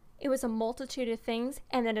it, it was a multitude of things,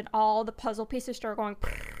 and then all the puzzle pieces started going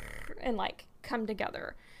and come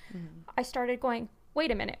together. I started going,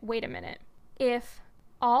 wait a minute. If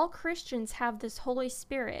all Christians have this Holy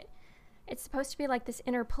Spirit, it's supposed to be this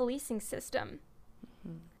inner policing system.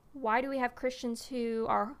 Why do we have Christians who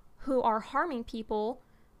are harming people?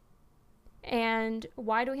 And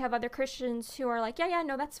why do we have other Christians who are yeah,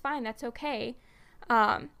 no, that's fine, that's okay?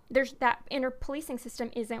 There's that inner policing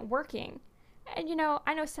system isn't working. And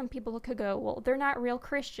I know some people could go, well, they're not real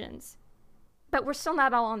Christians, but we're still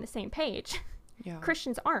not all on the same page. Yeah.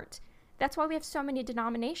 Christians aren't. That's why we have so many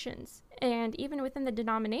denominations. And even within the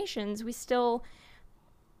denominations, we still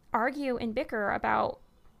argue and bicker about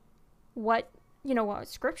what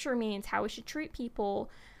scripture means, how we should treat people.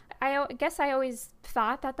 I guess I always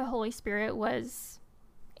thought that the Holy Spirit was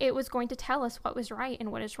going to tell us what was right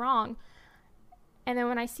and what is wrong. And then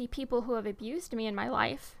when I see people who have abused me in my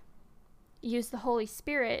life use the Holy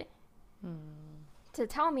Spirit to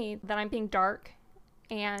tell me that I'm being dark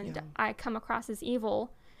and I come across as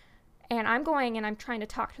evil, and I'm going and I'm trying to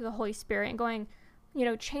talk to the Holy Spirit and going,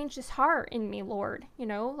 change this heart in me, Lord.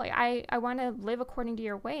 I want to live according to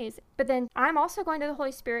your ways. But then I'm also going to the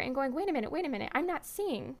Holy Spirit and going, wait a minute. I'm not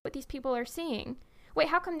seeing what these people are seeing. Wait,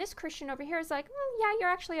 how come this Christian over here is yeah, you're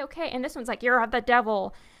actually okay. And this one's you're the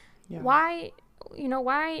devil. Yeah. Why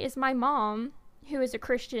is my mom, who is a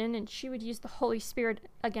Christian, and she would use the Holy Spirit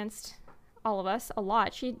against all of us a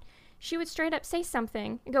lot. She would straight up say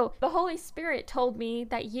something and go, the Holy Spirit told me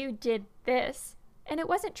that you did this. And it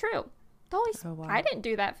wasn't true. The Holy Spirit, wow. I didn't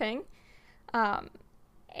do that thing.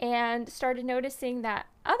 And started noticing that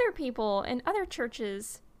other people in other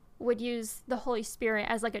churches would use the Holy Spirit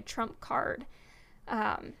as a trump card.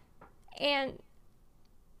 And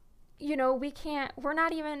we're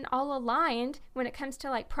not even all aligned when it comes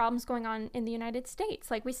to problems going on in the United States.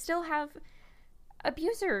 We still have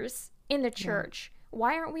abusers in the church. Yeah.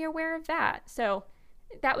 Why aren't we aware of that? So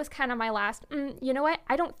that was kind of my last, you know what?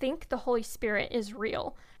 I don't think the Holy Spirit is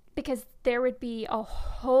real, because there would be a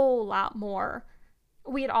whole lot more.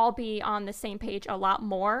 We'd all be on the same page a lot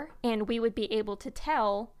more, and we would be able to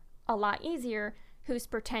tell a lot easier who's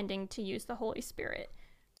pretending to use the Holy Spirit.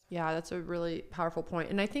 Yeah, that's a really powerful point.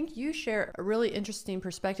 And I think you share a really interesting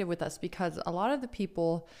perspective with us, because a lot of the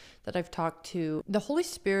people that I've talked to, the Holy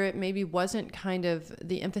Spirit maybe wasn't kind of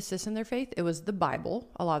the emphasis in their faith. It was the Bible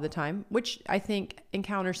a lot of the time, which I think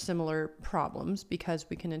encounters similar problems because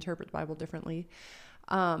we can interpret the Bible differently.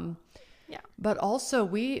 But also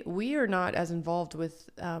we are not as involved with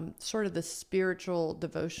sort of the spiritual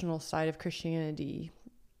devotional side of Christianity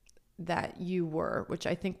that you were, which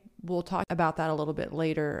I think we'll talk about that a little bit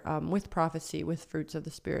later, with prophecy, with fruits of the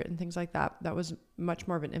Spirit and things like that. That was much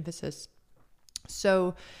more of an emphasis.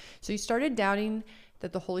 So you started doubting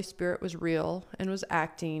that the Holy Spirit was real and was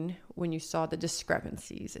acting when you saw the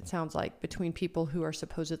discrepancies, it sounds like, between people who are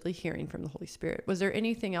supposedly hearing from the Holy Spirit. Was there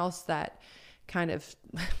anything else that kind of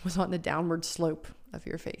was on the downward slope of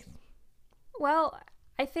your faith? Well,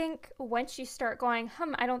 I think once you start going,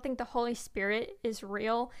 I don't think the Holy Spirit is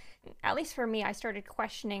real, at least for me, I started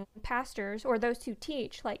questioning pastors or those who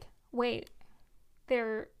teach, like, wait,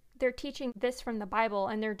 they're teaching this from the Bible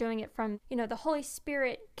and they're doing it from, the Holy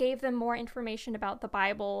Spirit gave them more information about the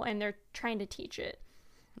Bible and they're trying to teach it.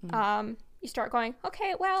 You start going,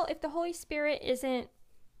 okay, well, if the Holy Spirit isn't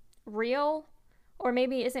real, or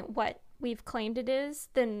maybe isn't what we've claimed it is,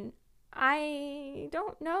 then I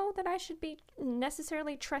don't know that I should be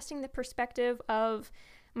necessarily trusting the perspective of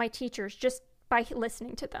my teachers just by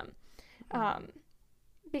listening to them.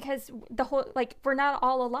 Because the whole, we're not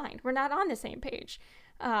all aligned. We're not on the same page.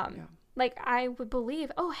 Like, I would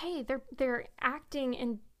believe, oh, hey, they're acting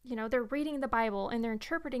and, they're reading the Bible and they're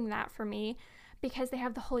interpreting that for me because they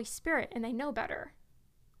have the Holy Spirit and they know better.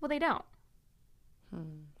 Well, they don't.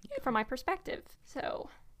 From my perspective. So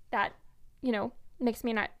that, makes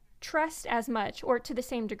me not trust as much, or to the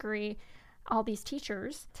same degree, all these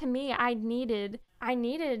teachers. To me, I needed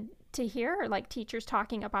to hear teachers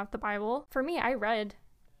talking about the Bible. For me, I've read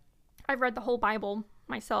the whole Bible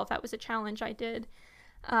myself. That was a challenge I did.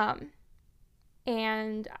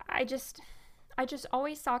 And I just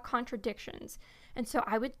always saw contradictions. And so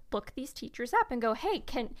I would look these teachers up and go, hey,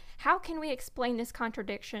 how can we explain this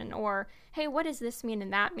contradiction? Or, hey, what does this mean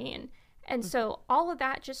and that mean? And so all of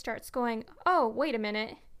that just starts going, oh, wait a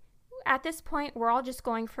minute. At this point, we're all just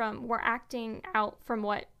we're acting out from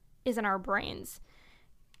what is in our brains.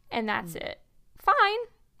 And that's it. Fine,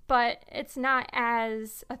 but it's not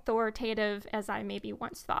as authoritative as I maybe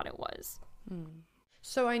once thought it was.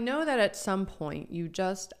 So I know that at some point you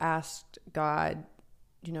just asked God,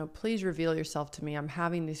 please reveal yourself to me. I'm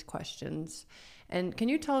having these questions. And can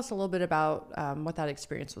you tell us a little bit about what that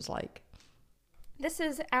experience was like? This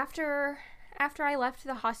is after I left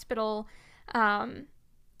the hospital.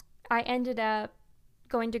 I ended up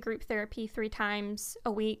going to group therapy 3 times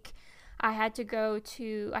a week. I had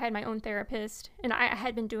my own therapist, and I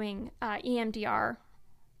had been doing EMDR.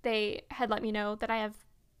 They had let me know that I have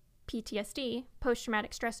PTSD,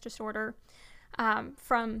 post-traumatic stress disorder,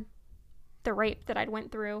 from the rape that I'd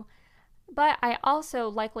went through. But I also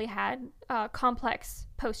likely had complex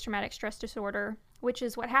post-traumatic stress disorder, which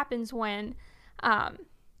is what happens when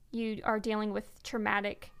you are dealing with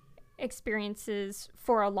traumatic experiences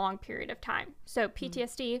for a long period of time. So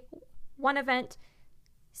PTSD, one event.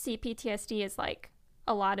 CPTSD is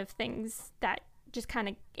a lot of things that just kind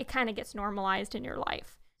of gets normalized in your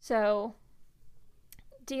life. So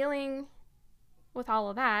dealing with all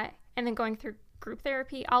of that and then going through group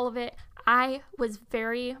therapy, all of it, I was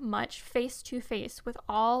very much face to face with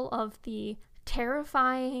all of the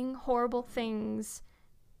terrifying, horrible things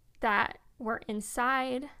that were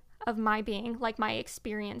inside of my being, my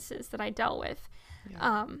experiences that I dealt with.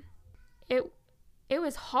 Yeah. It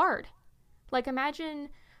was hard. Imagine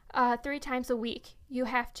 3 times a week you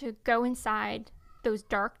have to go inside those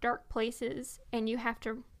dark places and you have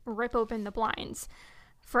to rip open the blinds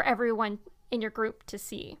for everyone in your group to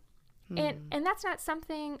see. And that's not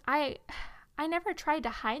something I never tried to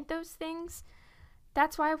hide those things.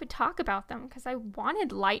 That's why I would talk about them, because I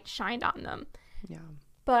wanted light shined on them. Yeah.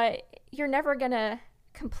 But you're never going to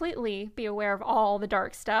completely be aware of all the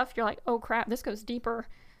dark stuff. You're like, oh crap, this goes deeper.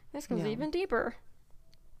 This goes even deeper.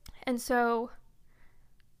 And so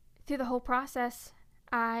through the whole process,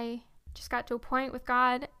 I just got to a point with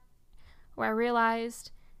God where I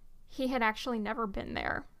realized he had actually never been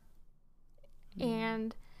there.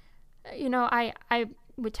 And, I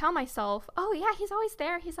would tell myself, oh yeah, he's always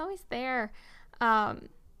there. He's always there. And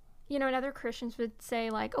other Christians would say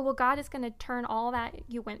oh, well, God is going to turn all that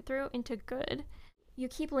you went through into good. You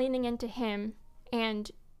keep leaning into him and,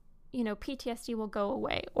 PTSD will go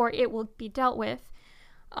away, or it will be dealt with.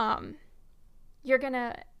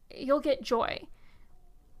 You'll get joy.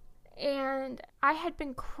 And I had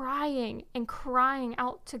been crying and crying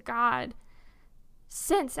out to God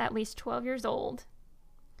since at least 12 years old.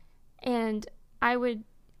 And I would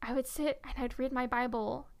sit and I'd read my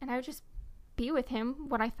Bible and I would just be with him,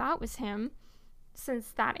 what I thought was him,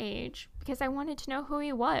 since that age, because I wanted to know who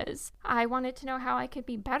he was. I wanted to know how I could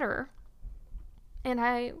be better. And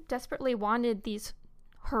I desperately wanted these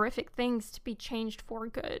horrific things to be changed for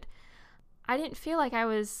good. I didn't feel like I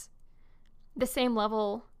was the same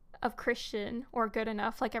level of Christian or good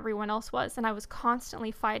enough like everyone else was, and I was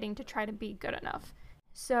constantly fighting to try to be good enough.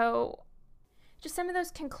 So just some of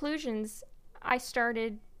those conclusions I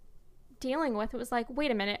started dealing with, it was like,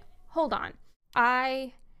 wait a minute, hold on.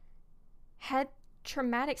 I had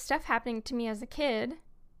traumatic stuff happening to me as a kid,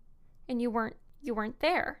 and you weren't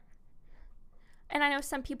there. And I know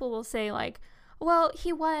some people will say, like, well,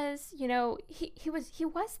 he was, he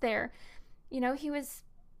was there.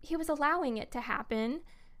 He was allowing it to happen,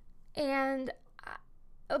 and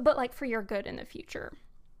but like for your good in the future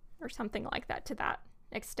or something like that, to that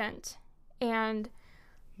extent. And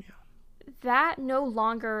that no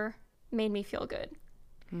longer made me feel good,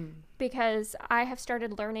 because I have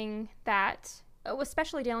started learning that,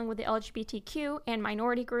 especially dealing with the LGBTQ and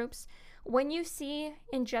minority groups, when you see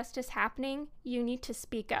injustice happening, you need to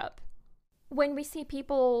speak up. When we see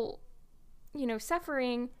people,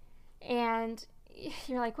 suffering, and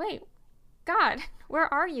you're like, wait, God,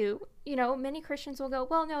 where are you? Many Christians will go,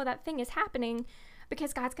 well, no, that thing is happening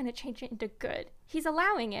because God's going to change it into good. He's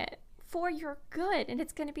allowing it for your good, and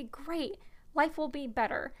it's going to be great. Life will be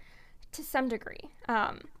better to some degree.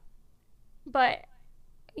 But,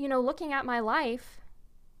 looking at my life,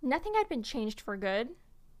 nothing had been changed for good.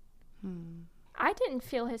 I didn't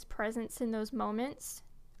feel his presence in those moments.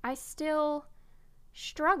 I still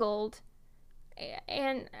struggled,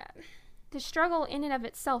 and the struggle in and of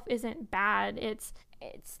itself isn't bad. It's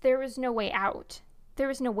there was no way out. There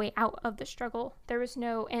was no way out of the struggle. There was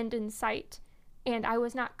no end in sight, and I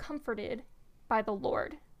was not comforted by the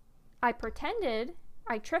Lord. I pretended,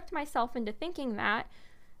 I tricked myself into thinking that,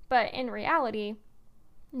 but in reality,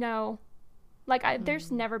 no. Like,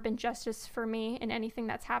 there's never been justice for me in anything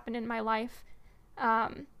that's happened in my life.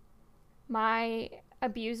 My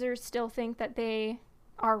abusers still think that they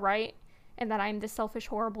are right and that I'm the selfish,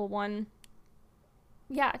 horrible one.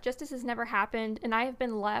 Yeah, justice has never happened, and I have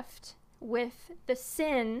been left with the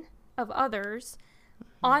sin of others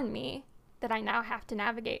on me that I now have to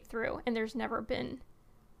navigate through, and there's never been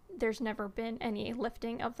any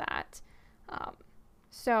lifting of that.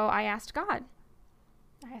 So I asked God.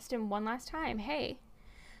 I asked him one last time, hey,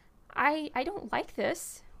 I don't like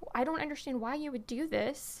this. I don't understand why you would do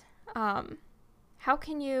this. How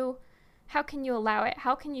can you allow it?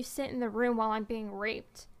 How can you sit in the room while I'm being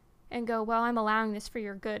raped and go, well, I'm allowing this for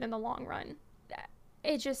your good in the long run?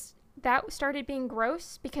 That started being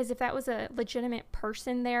gross, because if that was a legitimate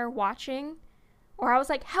person there watching, or I was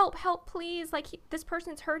like, help, please, like, this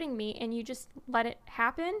person's hurting me, and you just let it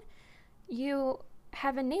happen, you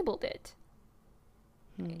have enabled it.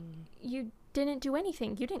 You didn't do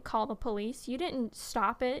anything. You didn't call the police. You didn't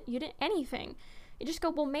stop it. You didn't anything. You just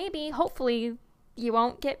go, well, maybe, hopefully, you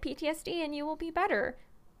won't get PTSD and you will be better.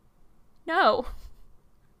 No.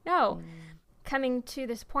 Coming to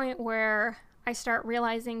this point where I start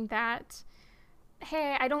realizing that,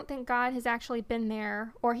 hey, I don't think God has actually been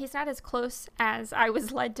there, or he's not as close as I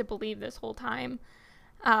was led to believe this whole time.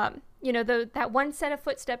 That one set of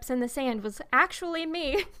footsteps in the sand was actually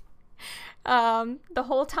me. The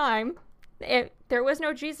whole time. There was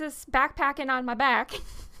no Jesus backpacking on my back.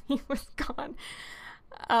 He was gone.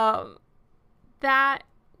 That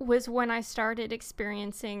was when I started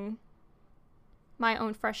experiencing my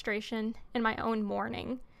own frustration and my own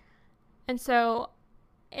mourning. And so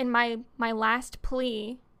in my last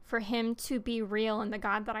plea for him to be real and the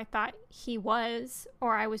God that I thought he was,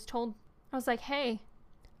 or I was told, I was like, hey,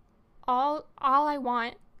 all I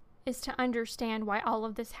want is to understand why all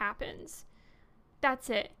of this happens. That's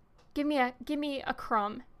it. Give me a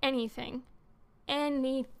crumb, anything, and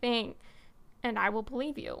I will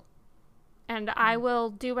believe you. And I will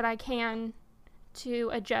do what I can to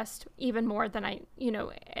adjust even more than I,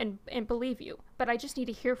 and believe you. But I just need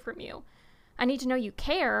to hear from you. I need to know you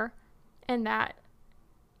care, and that,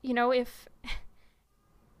 if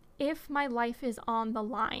my life is on the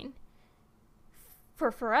line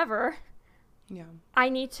for forever, I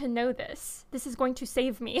need to know this. This is going to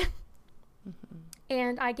save me.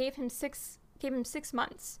 And I gave him 6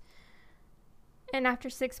 months. And after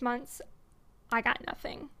 6 months, I got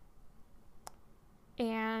nothing.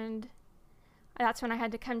 And that's when I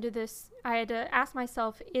had to come to this. I had to ask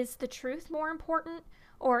myself, is the truth more important,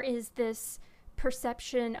 or is this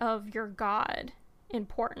perception of your God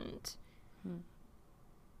important?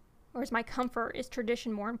 or is my comfort, is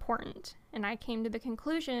tradition more important? And I came to the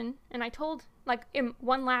conclusion, and I told, like, in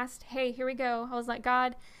one last, hey, here we go. I was like,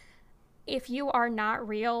 God, if you are not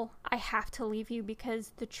real, I have to leave you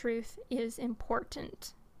because the truth is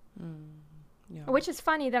important. Yeah. Which is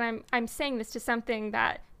funny that I'm saying this to something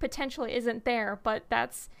that potentially isn't there, but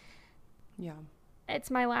that's, it's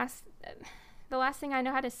the last thing I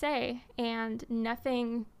know how to say, and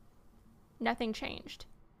nothing changed.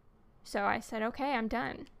 So I said, okay, I'm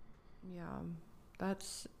done. Yeah,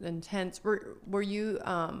 that's intense. Were you,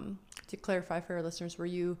 to clarify for our listeners, were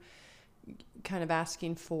you kind of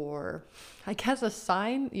asking for, I guess, a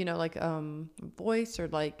sign, like voice, or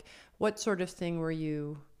like what sort of thing were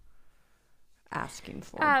you asking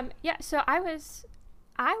for? Yeah, so I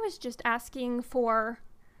was just asking for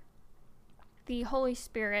the Holy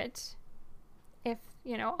Spirit, if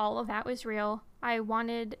all of that was real. I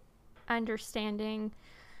wanted understanding.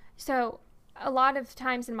 So a lot of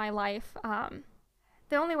times in my life,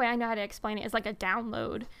 the only way I know how to explain it is like a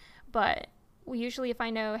download, but usually if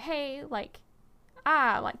I know, hey, like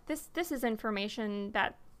this is information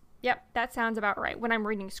that, yep, that sounds about right, when I'm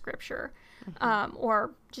reading scripture,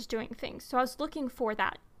 or just doing things. So I was looking for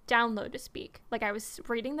that download to speak. Like, I was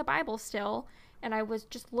reading the Bible still, and I was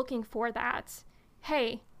just looking for that.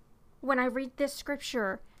 Hey, when I read this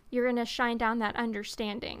scripture, you're going to shine down that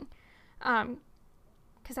understanding.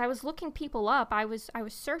 Because I was looking people up. I was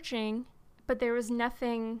searching, but there was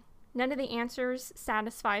nothing, none of the answers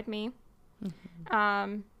satisfied me.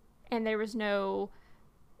 And there was no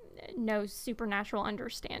supernatural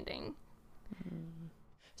understanding.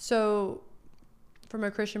 So from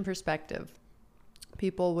a Christian perspective,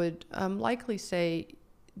 people would likely say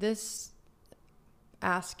this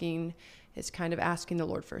asking is kind of asking the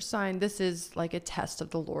Lord for a sign. This is like a test of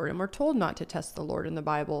the Lord, and we're told not to test the Lord in the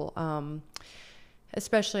Bible.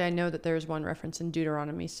 Especially, I know that there's one reference in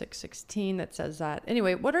Deuteronomy 6:16 that says that.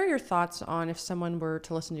 Anyway, what are your thoughts on if someone were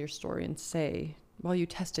to listen to your story and say, well, you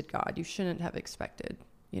tested God, you shouldn't have expected,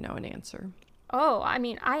 an answer? Oh, I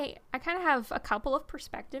mean, I kind of have a couple of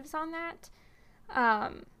perspectives on that.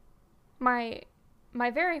 My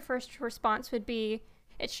very first response would be,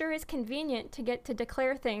 it sure is convenient to get to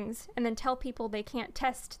declare things and then tell people they can't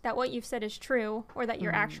test that what you've said is true, or that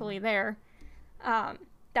you're actually there.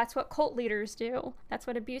 That's what cult leaders do. That's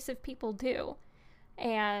what abusive people do.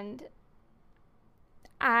 And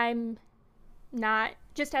I'm not,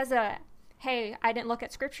 just as a, hey, I didn't look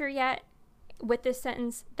at scripture yet, with this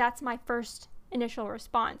sentence, that's my first initial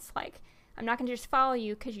response. Like, I'm not going to just follow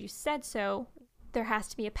you because you said so. There has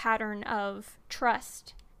to be a pattern of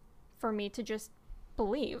trust for me to just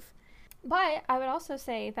believe. But I would also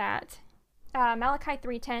say that Malachi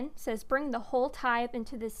 3:10 says, bring the whole tithe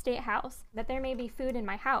into the state house, that there may be food in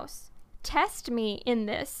my house. Test me in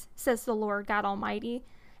this, says the Lord God Almighty,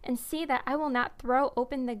 and see that I will not throw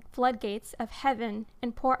open the floodgates of heaven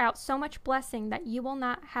and pour out so much blessing that you will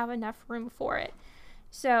not have enough room for it.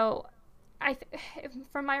 So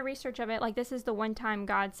from my research of it, like, this is the one time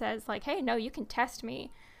God says, like, hey, no, you can test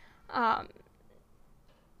me.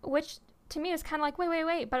 Which to me is kind of like,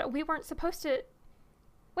 wait, but we weren't supposed to,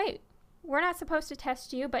 we're not supposed to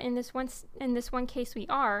test you, but in this one case we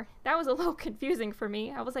are. That was a little confusing for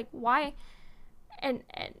me. I was like, why? And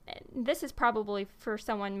this is probably for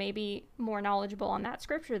someone maybe more knowledgeable on that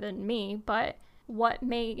scripture than me, but what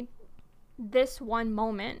made this one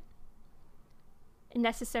moment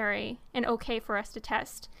necessary and okay for us to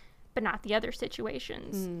test, but not the other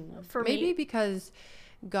situations? For me, maybe because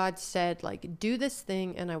God said, like, do this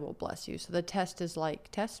thing and I will bless you. So the test is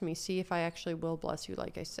like, test me, see if I actually will bless you,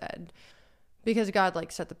 like I said. Because God,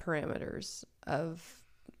 like, set the parameters of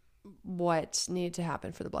what needed to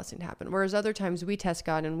happen for the blessing to happen. Whereas other times we test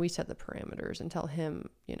God and we set the parameters and tell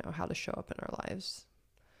him, how to show up in our lives.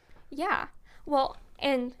 Yeah. Well,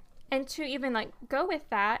 and to even, like, go with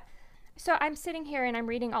that. So I'm sitting here and I'm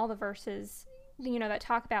reading all the verses, that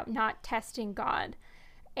talk about not testing God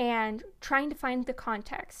and trying to find the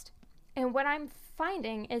context. And what I'm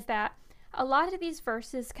finding is that a lot of these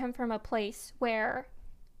verses come from a place where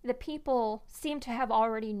the people seem to have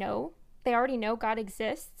already know God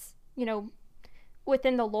exists,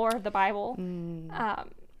 within the lore of the Bible.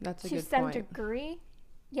 That's a to good some point. degree.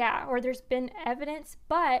 Yeah, or there's been evidence,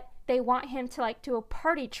 but they want him to, like, do a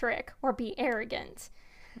party trick or be arrogant.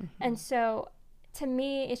 And so to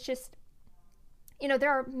me, it's just, there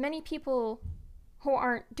are many people who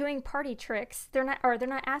aren't doing party tricks. They're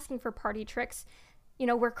not asking for party tricks.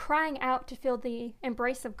 We're crying out to feel the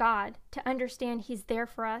embrace of God, to understand he's there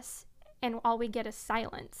for us, and all we get is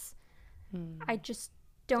silence. I just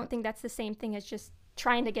don't think that's the same thing as just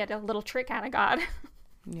trying to get a little trick out of God.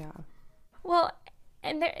 Yeah. Well,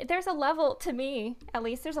 And there's a level, to me, at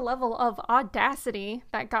least, there's a level of audacity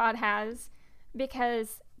that God has,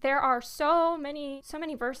 because there are so many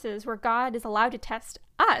verses where God is allowed to test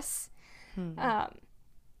us.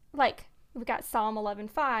 Like, we got Psalm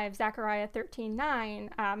 11:5, Zechariah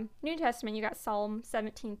 13:9, New Testament, you got Psalm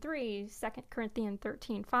 17:3, 2 Corinthians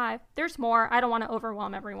 13:5. There's more. I don't want to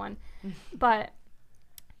overwhelm everyone. But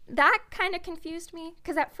that kind of confused me,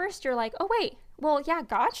 because at first you're like, oh, wait, well, yeah,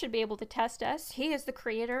 God should be able to test us. He is the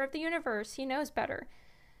creator of the universe. He knows better.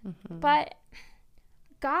 But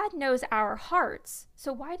God knows our hearts.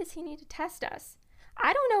 So why does he need to test us?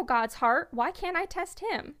 I don't know God's heart. Why can't I test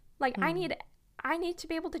him? Like, I need to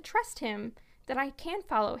be able to trust him, that I can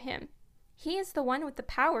follow him. He is the one with the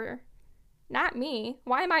power, not me.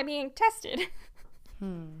 Why am I being tested?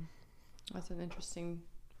 That's an interesting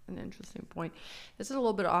point. This is a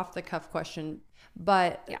little bit off the cuff question,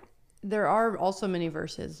 but yeah, there are also many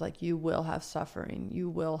verses like, you will have suffering, you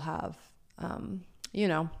will have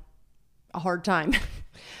a hard time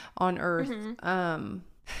on earth.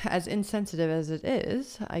 As insensitive as it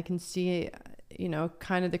is, I can see,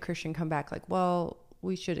 kind of the Christian come back like, well,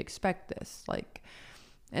 we should expect this. Like,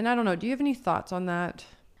 and I don't know, do you have any thoughts on that?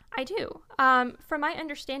 I do. From my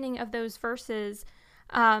understanding of those verses,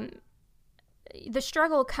 the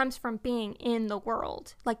struggle comes from being in the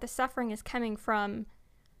world. Like, the suffering is coming from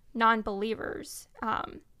non-believers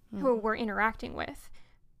who we're interacting with.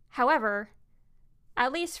 However,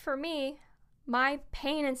 at least for me, my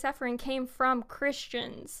pain and suffering came from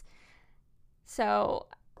Christians. So,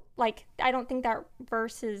 like, I don't think that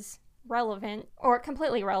verse is relevant or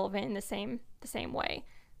completely relevant in the same way.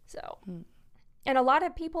 So, and a lot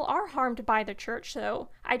of people are harmed by the church, so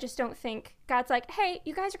I just don't think God's like, hey,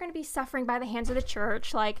 you guys are going to be suffering by the hands of the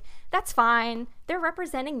church. Like, that's fine. They're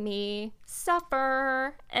representing me.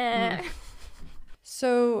 Suffer.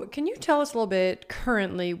 So can you tell us a little bit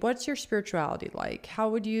currently, what's your spirituality like? How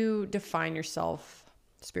would you define yourself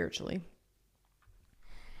spiritually?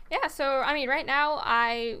 Yeah, so, I mean, right now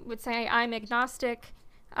I would say I'm agnostic.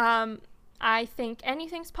 I think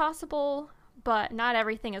anything's possible, but not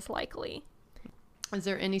everything is likely. Is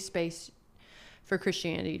there any space for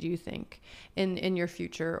Christianity, do you think, in your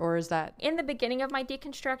future, or is that... In the beginning of my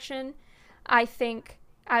deconstruction, I think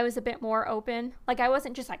I was a bit more open. Like, I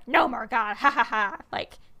wasn't just like, no more God, ha ha ha.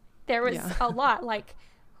 Like, there was a lot, like,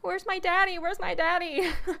 where's my daddy? Where's my daddy?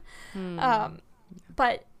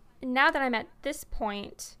 But now that I'm at this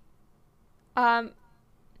point,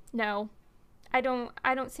 no, I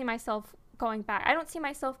don't see myself going back. I don't see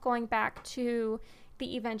myself going back to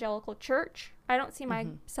the evangelical church. I don't see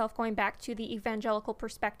myself going back to the evangelical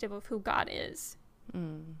perspective of who God is.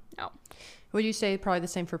 No. Would you say probably the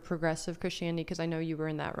same for progressive Christianity? Because I know you were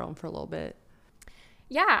in that realm for a little bit.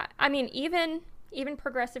 Yeah. I mean, even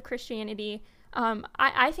progressive Christianity,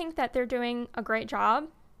 I think that they're doing a great job.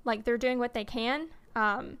 Like, they're doing what they can.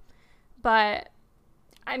 But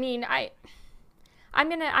I mean, I'm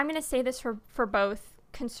gonna say this for both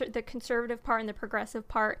the conservative part and the progressive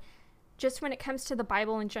part. Just when it comes to the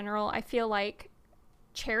Bible in general, I feel like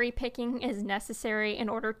cherry picking is necessary in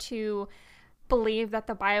order to believe that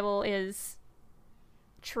the Bible is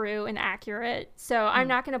true and accurate. So I'm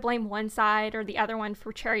not going to blame one side or the other one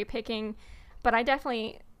for cherry picking, but I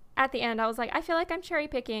definitely, at the end, I was like, I feel like I'm cherry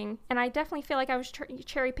picking, and I definitely feel like I was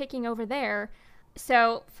cherry picking over there.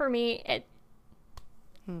 So for me,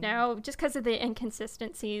 no, just because of the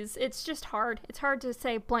inconsistencies, it's just hard. It's hard to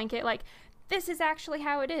say blanket, like, this is actually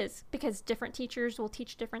how it is, because different teachers will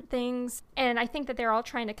teach different things. And I think that they're all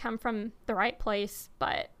trying to come from the right place,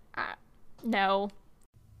 but no.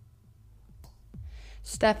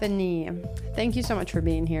 Stephanie, thank you so much for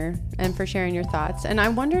being here and for sharing your thoughts. And I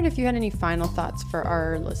wondered if you had any final thoughts for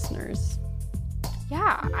our listeners.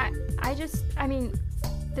 Yeah, I mean,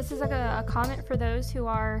 this is like a comment for those who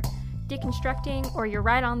are deconstructing, or you're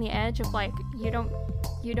right on the edge of, like, you don't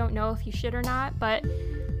know if you should or not. But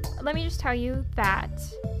let me just tell you that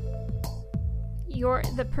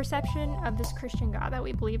the perception of this Christian God that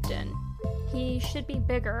we believed in, he should be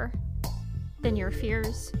bigger than your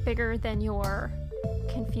fears, bigger than your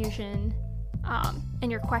confusion,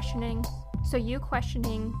 and your questioning. So you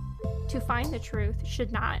questioning to find the truth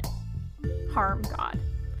should not harm God.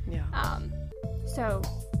 Yeah. So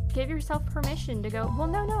give yourself permission to go, well,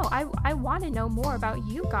 no, I want to know more about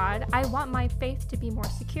you, God. I want my faith to be more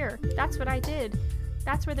secure. That's what I did.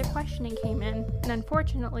 That's where the questioning came in. And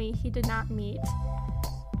unfortunately, he just did not meet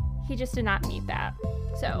that.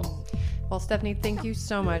 So, well, Stephanie, thank you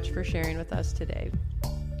so much for sharing with us today.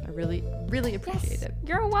 I really, really appreciate it.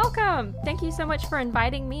 You're welcome. Thank you so much for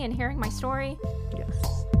inviting me and hearing my story.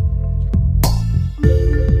 Yes.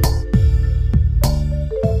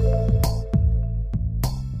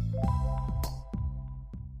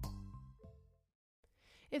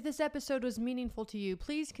 If this episode was meaningful to you,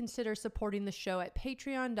 please consider supporting the show at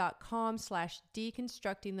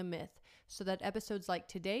patreon.com/deconstructingthemyth so that episodes like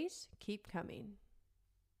today's keep coming.